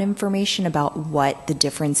background information about what the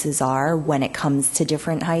differences are when it comes to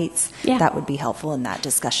different heights? Yeah. That would be helpful in that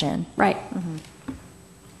discussion. Right.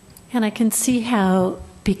 And I can see how,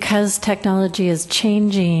 because technology is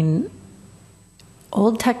changing,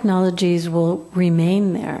 old technologies will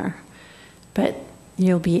remain there, but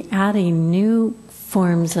you'll be adding new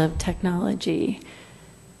forms of technology.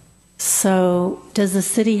 So does the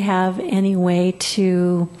city have any way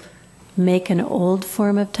to make an old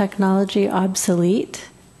form of technology obsolete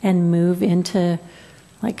and move into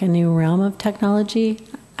like a new realm of technology?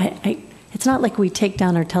 It's not like we take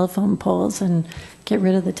down our telephone poles and get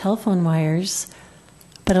rid of the telephone wires,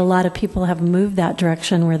 but a lot of people have moved that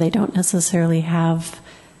direction where they don't necessarily have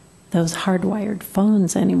those hardwired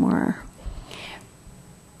phones anymore.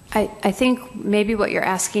 I think maybe what you're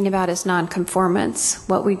asking about is nonconformance,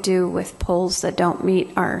 what we do with poles that don't meet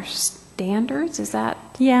our standards. Is that?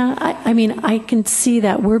 Yeah, I mean, I can see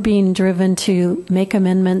that we're being driven to make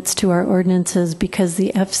amendments to our ordinances because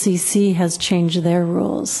the FCC has changed their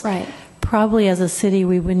rules. Right. Probably as a city,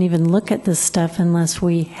 we wouldn't even look at this stuff unless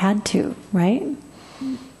we had to, right?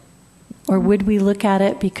 Or would we look at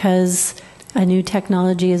it because a new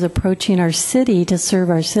technology is approaching our city to serve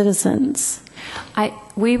our citizens?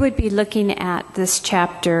 We would be looking at this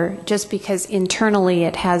chapter just because internally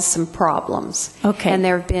it has some problems. Okay. And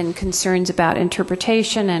there have been concerns about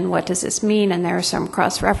interpretation and what does this mean, and there are some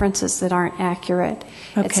cross-references that aren't accurate,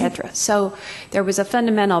 et Okay. cetera. So there was a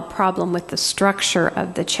fundamental problem with the structure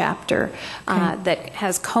of the chapter that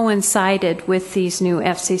has coincided with these new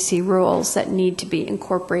FCC rules that need to be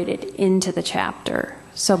incorporated into the chapter.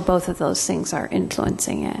 So both of those things are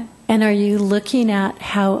influencing it. And are you looking at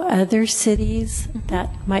how other cities that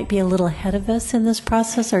might be a little ahead of us in this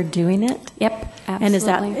process are doing it? Yep,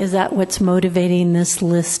 absolutely. And is that what's motivating this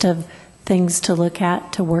list of things to look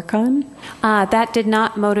at, to work on? That did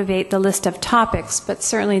not motivate the list of topics, but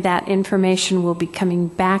certainly that information will be coming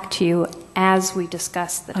back to you as we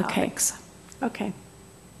discuss the Okay. topics. Okay.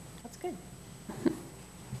 That's good.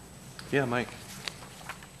 Yeah, Mike.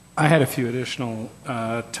 I had a few additional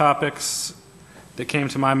topics that came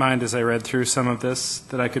to my mind as I read through some of this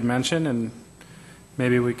that I could mention, and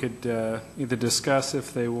maybe we could either discuss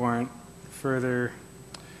if they warrant further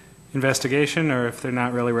investigation or if they're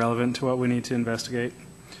not really relevant to what we need to investigate.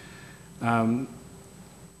 The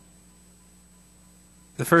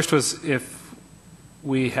first was if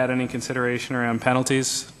we had any consideration around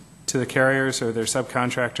penalties to the carriers or their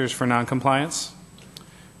subcontractors for noncompliance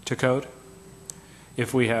to code,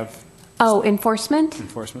 if we have Oh, enforcement?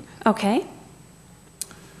 enforcement. Okay.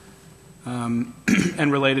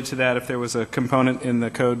 And related to that, if there was a component in the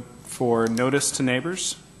code for notice to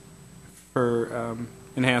neighbors for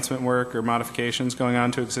enhancement work or modifications going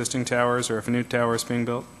on to existing towers, or if a new tower is being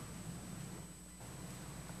built.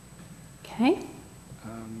 Okay.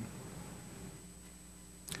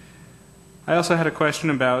 I also had a question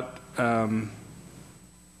about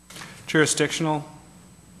jurisdictional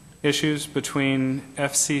issues between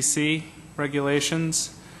FCC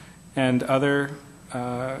regulations and other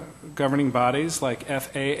governing bodies like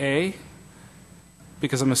FAA,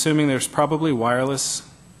 because I'm assuming there's probably wireless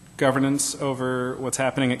governance over what's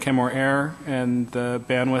happening at Kenmore Air and the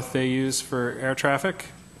bandwidth they use for air traffic,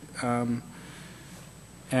 and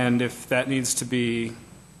if that needs to be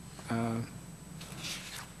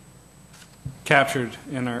captured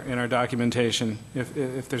in our documentation,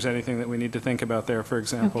 if there's anything that we need to think about there, for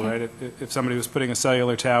example, Okay. right? If somebody was putting a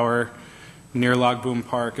cellular tower near Log Boom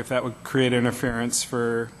Park, if that would create interference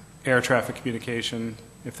for air traffic communication,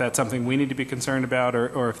 if that's something we need to be concerned about,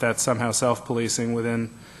 or if that's somehow self-policing within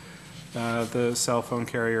the cell phone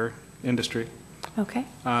carrier industry. Okay.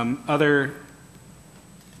 Other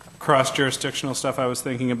cross-jurisdictional stuff I was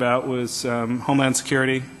thinking about was Homeland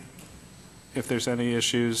Security, if there's any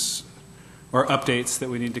issues or updates that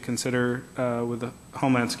we need to consider with the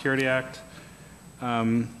Homeland Security Act.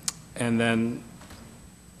 And then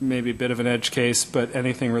maybe a bit of an edge case, but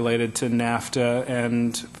anything related to NAFTA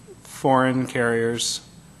and foreign carriers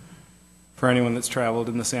for anyone that's traveled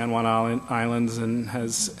in the San Juan Islands and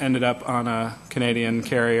has ended up on a Canadian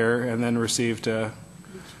carrier and then received a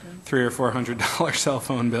 $300 or $400 cell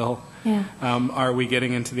phone bill. Yeah. Are we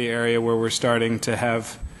getting into the area where we're starting to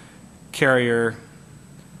have carrier,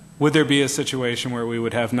 would there be a situation where we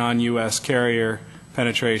would have non-U.S. carrier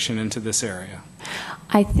penetration into this area?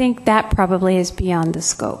 I think that probably is beyond the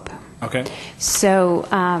scope. Okay. So,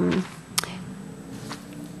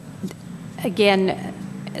 again,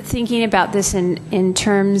 thinking about this in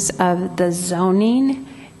terms of the zoning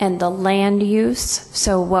and the land use,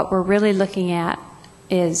 so what we're really looking at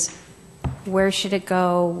is where should it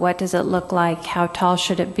go, what does it look like, how tall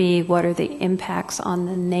should it be, what are the impacts on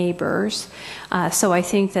the neighbors. So I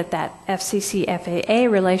think that FCC-FAA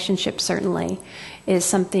relationship certainly is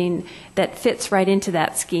something that fits right into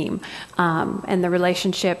that scheme. And the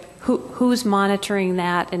relationship, who's monitoring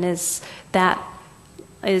that, and is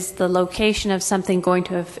the location of something going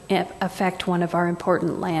to affect one of our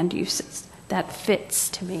important land uses? That fits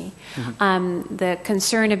to me. Mm-hmm. The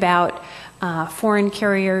concern about foreign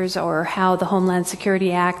carriers or how the Homeland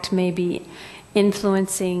Security Act may be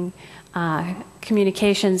influencing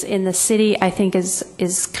communications in the city, I think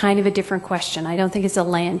is kind of a different question. I don't think it's a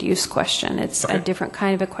land use question. It's a different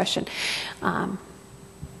kind of a question.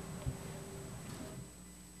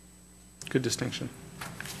 Good distinction.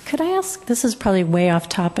 Could I ask, this is probably way off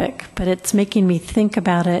topic, but it's making me think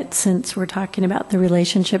about it since we're talking about the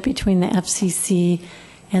relationship between the FCC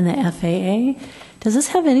and the FAA. Does this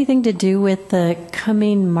have anything to do with the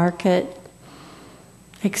coming market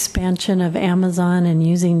expansion of Amazon and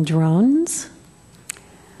using drones?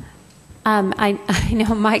 I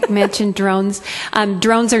know Mike mentioned drones.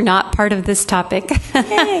 Drones are not part of this topic.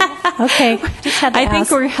 Okay. Just had to I ask.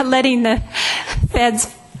 think we're letting the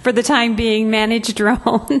feds, for the time being, manage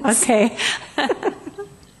drones. Okay.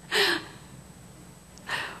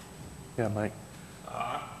 Yeah, Mike.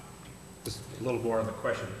 Just a little more on the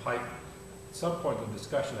question, Pike. At some point in the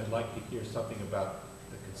discussion, I'd like to hear something about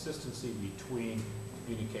the consistency between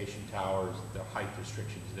communication towers, the height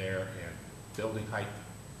restrictions there, and building height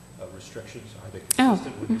restrictions. Are they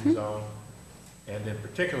consistent with the zone? And in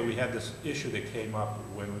particular, we had this issue that came up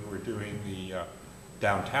when we were doing the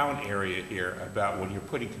downtown area here about when you're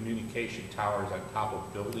putting communication towers on top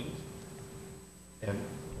of buildings, and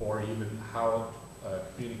or even how a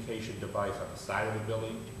communication device on the side of the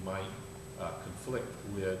building might conflict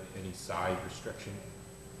with any side restriction.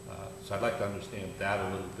 So I'd like to understand that a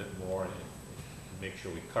little bit more and make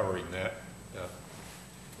sure we're covering that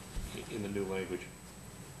in the new language.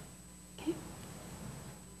 Okay.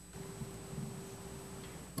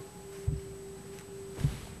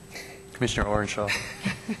 Commissioner Orenshaw.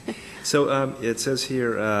 So it says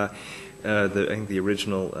here, I think the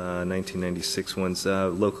original 1996 ones,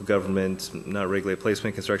 local government not regulate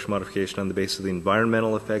placement, construction, modification on the basis of the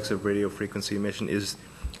environmental effects of radio frequency emission is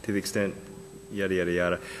to the extent yada, yada,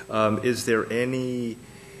 yada. Is there any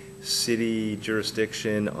city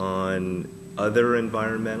jurisdiction on other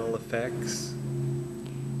environmental effects?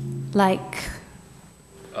 Like?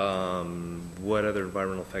 What other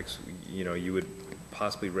environmental effects, you would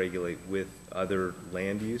possibly regulate with other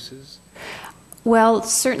land uses? Well,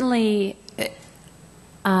 certainly,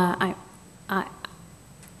 I'm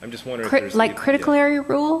just wondering if there's like critical area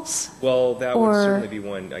rules. Well, that would certainly be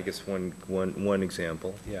one. I guess one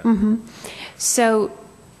example. Yeah. Mm-hmm. So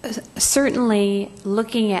certainly,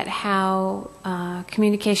 looking at how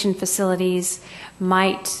communication facilities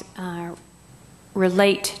might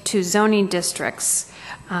relate to zoning districts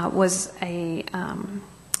was a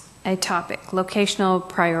topic. Locational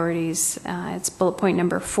priorities. It's bullet point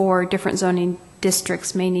number 4. Different zoning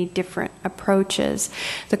districts may need different approaches.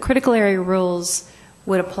 The critical area rules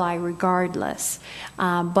would apply regardless,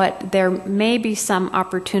 but there may be some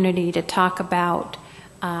opportunity to talk about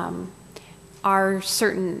can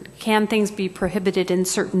things be prohibited in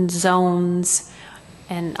certain zones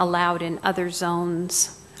and allowed in other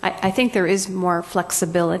zones. I think there is more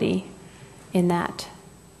flexibility in that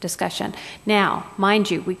discussion. Now, mind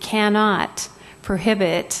you, we cannot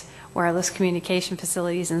prohibit wireless communication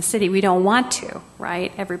facilities in the city. We don't want to,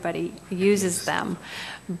 right? Everybody uses them.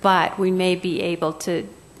 But we may be able to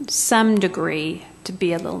some degree to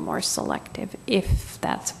be a little more selective if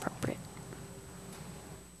that's appropriate.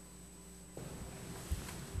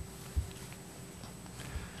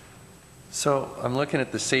 So I'm looking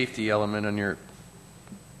at the safety element on your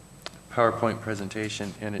PowerPoint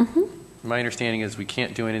presentation, and my understanding is we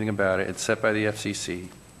can't do anything about it. It's set by the FCC,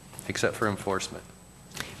 except for enforcement.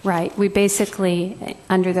 Right. We basically,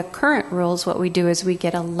 under the current rules, what we do is we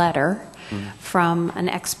get a letter from an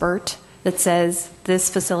expert that says this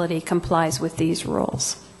facility complies with these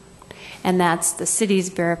rules. And that's the city's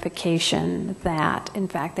verification that, in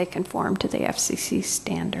fact, they conform to the FCC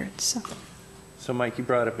standards. So, Mike, you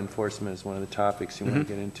brought up enforcement as one of the topics you want to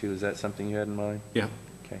get into. Is that something you had in mind? Yeah.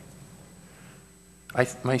 Okay.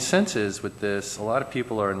 My sense is with this, a lot of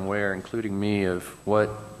people are aware, including me, of what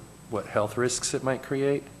health risks it might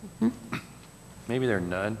create. Maybe there are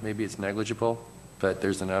none. Maybe it's negligible. but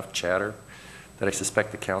there's enough chatter that I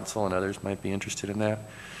suspect the council and others might be interested in that.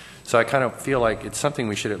 So I kind of feel like it's something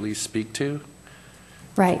we should at least speak to,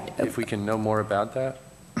 Right. if we can know more about that.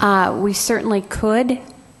 We certainly could.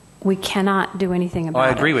 We cannot do anything about it.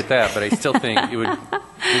 I agree with that, but I still think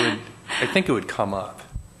I think it would come up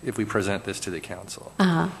if we present this to the council.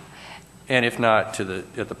 And if not,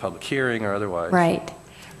 at the public hearing or otherwise. Right.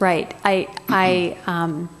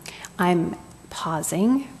 I'm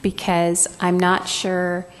pausing because I'm not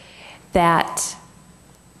sure that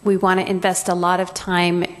we want to invest a lot of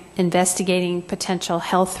time investigating potential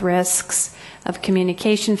health risks of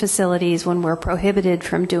communication facilities when we're prohibited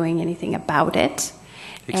from doing anything about it.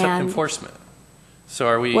 Except enforcement. So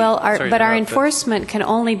are we? Well, our enforcement can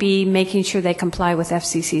only be making sure they comply with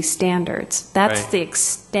FCC standards. That's the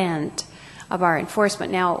extent of our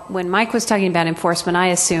enforcement. Now, when Mike was talking about enforcement, I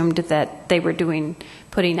assumed that they were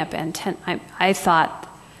putting up antenna. I thought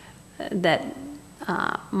that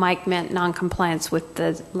Mike meant noncompliance with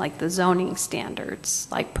the zoning standards,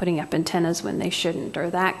 like putting up antennas when they shouldn't, or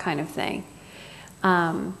that kind of thing.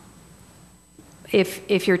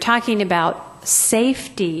 If you're talking about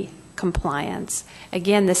safety compliance,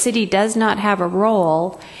 again, the city does not have a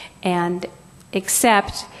role, and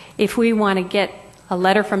except if we want to get a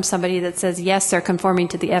letter from somebody that says, yes, they're conforming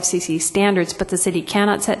to the FCC standards, but the city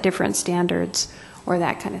cannot set different standards or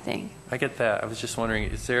that kind of thing. I get that. I was just wondering,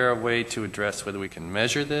 is there a way to address whether we can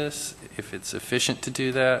measure this? If it's efficient to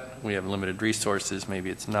do that? We have limited resources. Maybe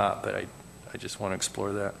it's not, but I just want to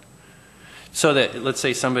explore that. So that, let's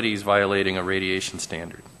say somebody's violating a radiation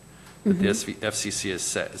standard that the FCC has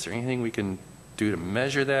set. Is there anything we can do to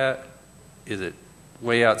measure that? Is it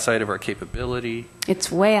way outside of our capability?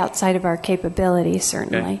 It's way outside of our capability,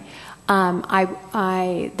 certainly.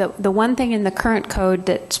 Okay. The one thing in the current code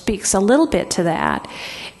that speaks a little bit to that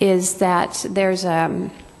is that there's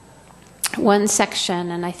one section,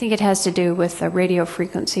 and I think it has to do with the radio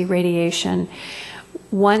frequency radiation.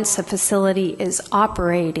 Once a facility is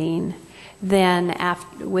operating, then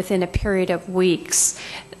within a period of weeks,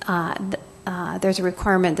 there's a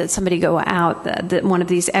requirement that somebody go out, that one of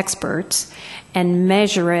these experts, and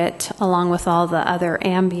measure it along with all the other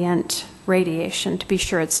ambient radiation to be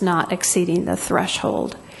sure it's not exceeding the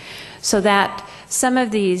threshold. So that some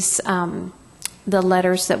of these, the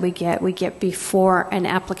letters that we get before an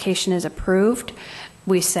application is approved.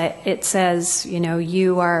 It says,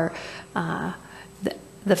 you are,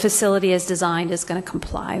 the facility as designed is going to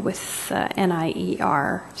comply with the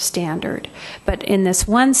NIER standard. But in this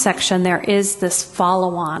one section, there is this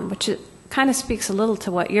follow-on, which kind of speaks a little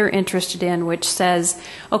to what you're interested in, which says,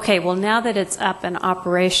 okay, well, now that it's up and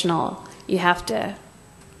operational, you have to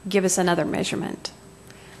give us another measurement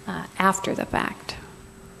after the fact.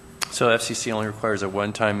 So FCC only requires a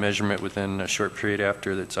one-time measurement within a short period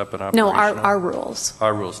after it's up and No, operational? our rules.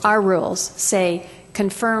 Our rules. Our rules say,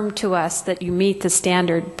 confirm to us that you meet the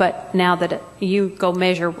standard, but now that you go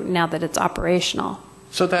measure now that it's operational.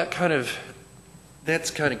 So that's kind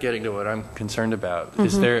of getting to what I'm concerned about.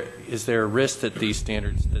 Is there a risk that these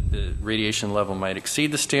standards, that the radiation level might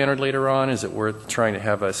exceed the standard later on? Is it worth trying to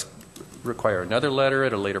have us require another letter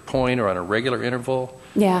at a later point or on a regular interval?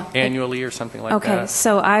 Yeah. Annually or something like that? Okay,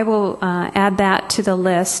 so I will add that to the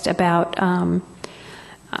list about, I'm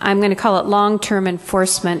going to call it long-term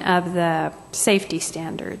enforcement of the safety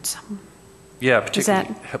standards. Yeah,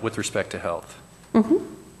 particularly with respect to health. Mm-hmm.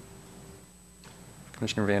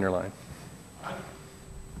 Commissioner Vanderline. I'm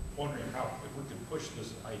wondering if we can push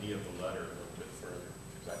this idea of the letter a little bit further,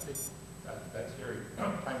 because I think that's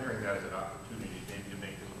I'm hearing that as an opportunity maybe to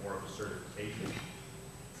make this more of a certification.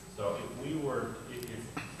 So if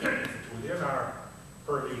it's within our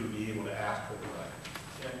purview to be able to ask for the letter,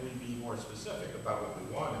 can we be more specific about what we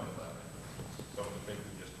want in the letter? Some of the things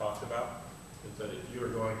we just talked about is that if you're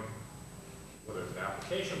going, whether it's an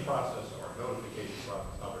application process or a notification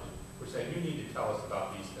process, we're saying you need to tell us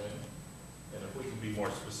about these things. And if we can be more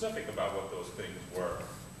specific about what those things were,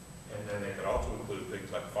 and then they could also include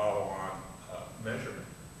things like follow-on measurement,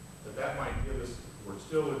 that might give us, we're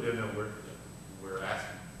still within a, we're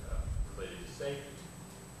asking related to safety,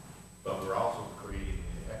 but we're also creating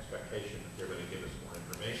the expectation that they're going to give us more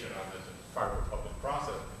information on this as part of a public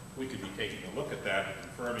process. We could be taking a look at that and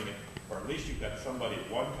confirming it, or at least you've got somebody at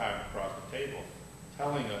one time across the table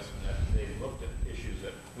telling us that they looked at issues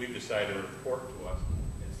that we've decided to report to us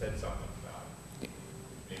and said something about it. It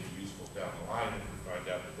may be useful down the line if we find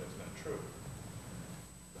out that that's not true.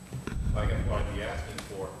 I guess what I'd be asking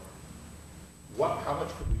for, how much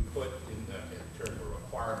could we put in terms of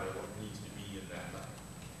requirement of what needs to be in that letter?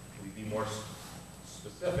 Can we be more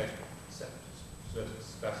specific,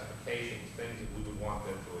 specifications, things that we would want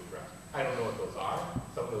them to address. I don't know what those are.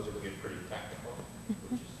 Some of those are going to get pretty technical,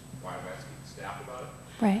 which is why I'm asking staff about it.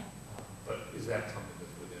 Right. But is that something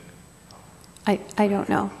that's within? I don't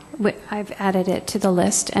know. I've added it to the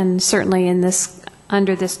list, and certainly in this,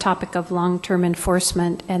 under this topic of long-term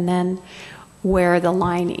enforcement, and then where the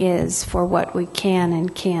line is for what we can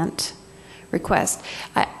and can't request.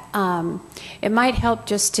 It might help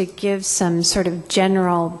just to give some sort of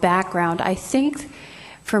general background. I think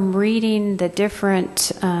from reading the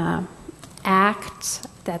different acts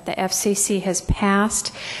that the FCC has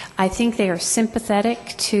passed, I think they are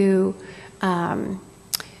sympathetic to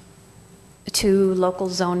local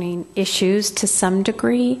zoning issues to some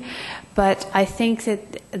degree, but I think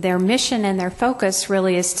that their mission and their focus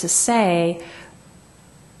really is to say,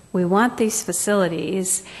 we want these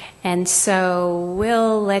facilities, and so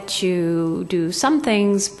we'll let you do some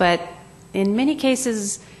things, but in many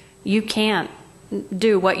cases, you can't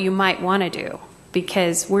do what you might want to do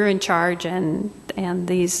because we're in charge, and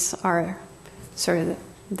these are sort of,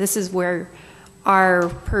 this is where our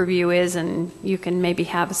purview is, and you can maybe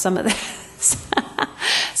have some of this.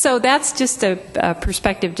 So that's just a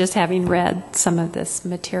perspective, just having read some of this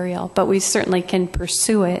material, but we certainly can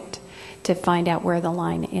pursue it to find out where the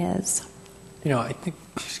line is. You know, I think,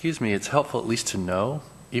 it's helpful at least to know,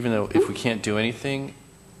 even though if we can't do anything,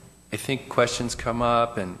 I think questions come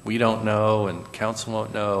up and we don't know and council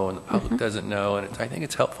won't know and the public doesn't know, and I think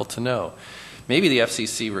it's helpful to know. Maybe the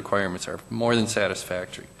FCC requirements are more than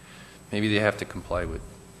satisfactory. Maybe they have to comply with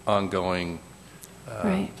ongoing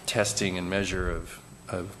testing and measure of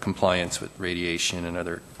compliance with radiation and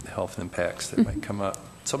other health impacts that might come up.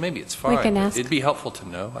 So maybe it's fine. We can ask. It'd be helpful to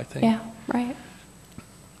know, I think. Yeah, right.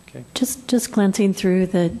 Okay. Just glancing through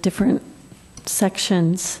the different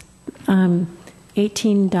sections,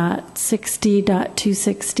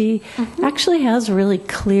 18.60.260 actually has really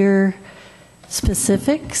clear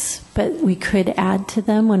specifics, but we could add to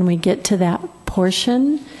them when we get to that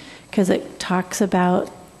portion because it talks about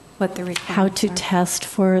what the how to test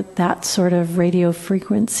for that sort of radio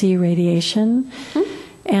frequency radiation.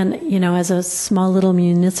 And, you know, as a small little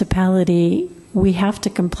municipality, we have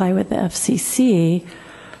to comply with the FCC,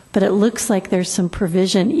 but it looks like there's some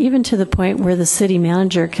provision, even to the point where the city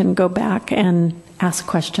manager can go back and ask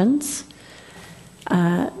questions.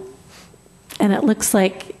 And it looks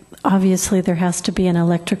like, obviously, there has to be an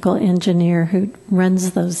electrical engineer who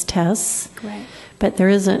runs those tests. Right. But there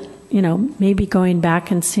isn't, you know, maybe going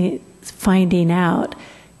back and finding out,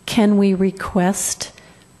 can we request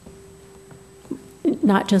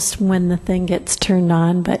not just when the thing gets turned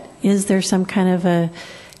on, but is there some kind of a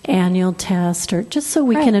annual test, or just so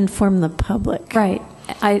we can inform the public? Right.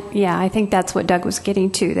 I think that's what Doug was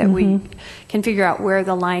getting to, that we can figure out where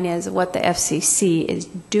the line is, what the FCC is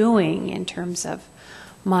doing in terms of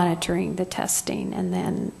monitoring the testing, and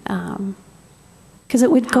then because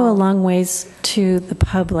it would go a long ways to the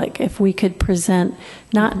public if we could present,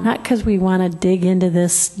 not because we want to dig into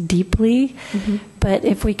this deeply, but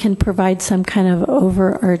if we can provide some kind of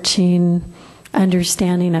overarching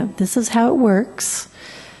understanding of this is how it works,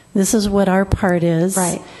 this is what our part is,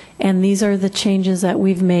 right, and these are the changes that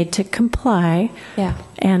we've made to comply,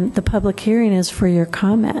 and the public hearing is for your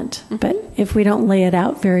comment. But if we don't lay it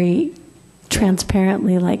out very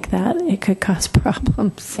transparently like that, it could cause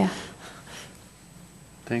problems. Yeah.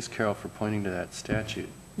 Thanks, Carol, for pointing to that statute.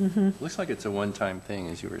 Looks like it's a one-time thing,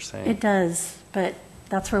 as you were saying. It does, but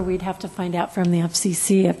that's where we'd have to find out from the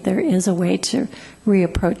FCC if there is a way to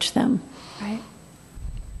reapproach them. Right.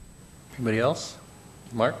 Anybody else?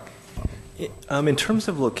 Mark? In terms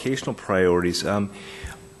of locational priorities, I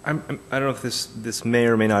don't know if this may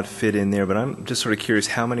or may not fit in there, but I'm just sort of curious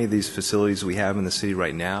how many of these facilities we have in the city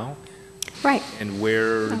right now. Right. And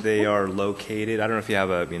where they are located. I don't know if you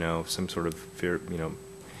have a, some sort of,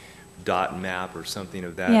 dot map or something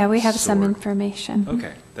of that. Yeah, we have sort. some information.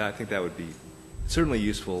 Okay. I think that would be certainly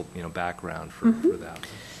useful, background for that.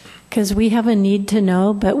 Because we have a need to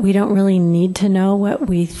know, but we don't really need to know what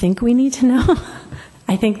we think we need to know.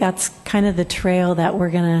 I think that's kind of the trail that we're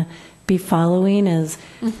going to be following is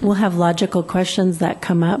we'll have logical questions that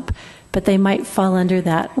come up, but they might fall under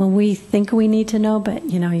that when we think we need to know, but,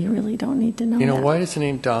 you really don't need to know that. Why does the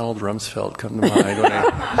name Donald Rumsfeld come to mind when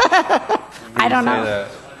I don't know. that?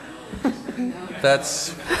 That's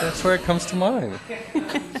where it comes to mind.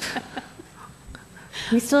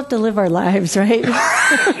 We still have to live our lives, right?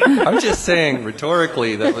 I'm just saying,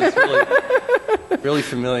 rhetorically, that was really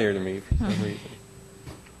familiar to me for some reason.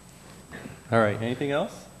 All right, anything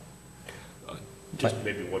else? Just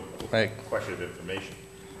maybe one question of information.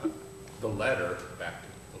 The letter, back to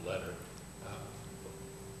the letter,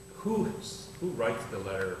 who who writes the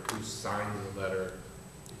letter, who signs the letter?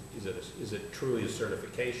 Is it truly a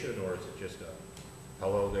certification, or is it just a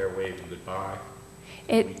hello there, waving goodbye?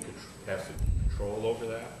 It- We could have some control over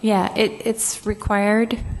that? Yeah, it's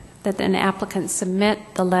required that an applicant submit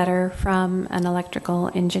the letter from an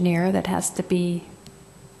electrical engineer that has to be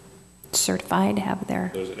certified, have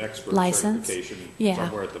their There's an expert license. certification Yeah.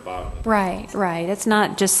 somewhere at the bottom. Right, right. It's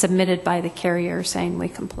not just submitted by the carrier saying we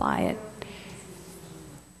comply.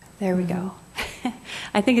 There we go.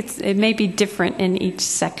 I think it may be different in each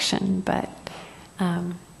section, but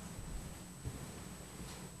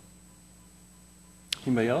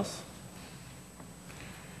Anybody else?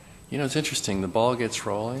 You know, it's interesting. The ball gets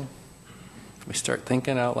rolling. We start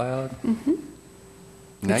thinking out loud. Mm-hmm.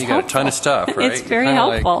 Now It's you got a ton of helpful. stuff, right? It's You're very kinda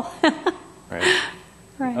like- helpful. right.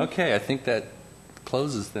 Right. Okay, I think that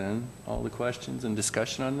closes then all the questions and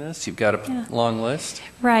discussion on this. You've got a Yeah. long list.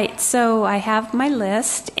 Right, so I have my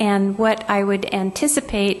list, and what I would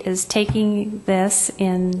anticipate is taking this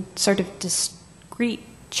in sort of discrete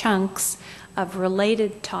chunks of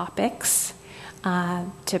related topics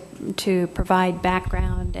to provide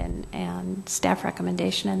background and staff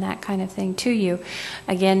recommendation and that kind of thing to you.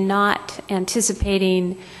 Again, not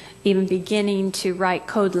anticipating even beginning to write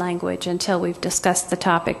code language until we've discussed the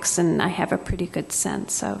topics and I have a pretty good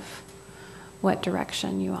sense of what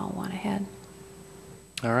direction you all want to head.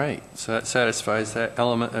 All right, so that satisfies that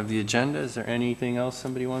element of the agenda. Is there anything else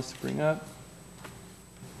somebody wants to bring up?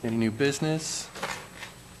 Any new business?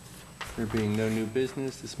 There being no new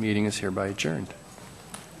business, this meeting is hereby adjourned.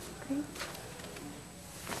 Great.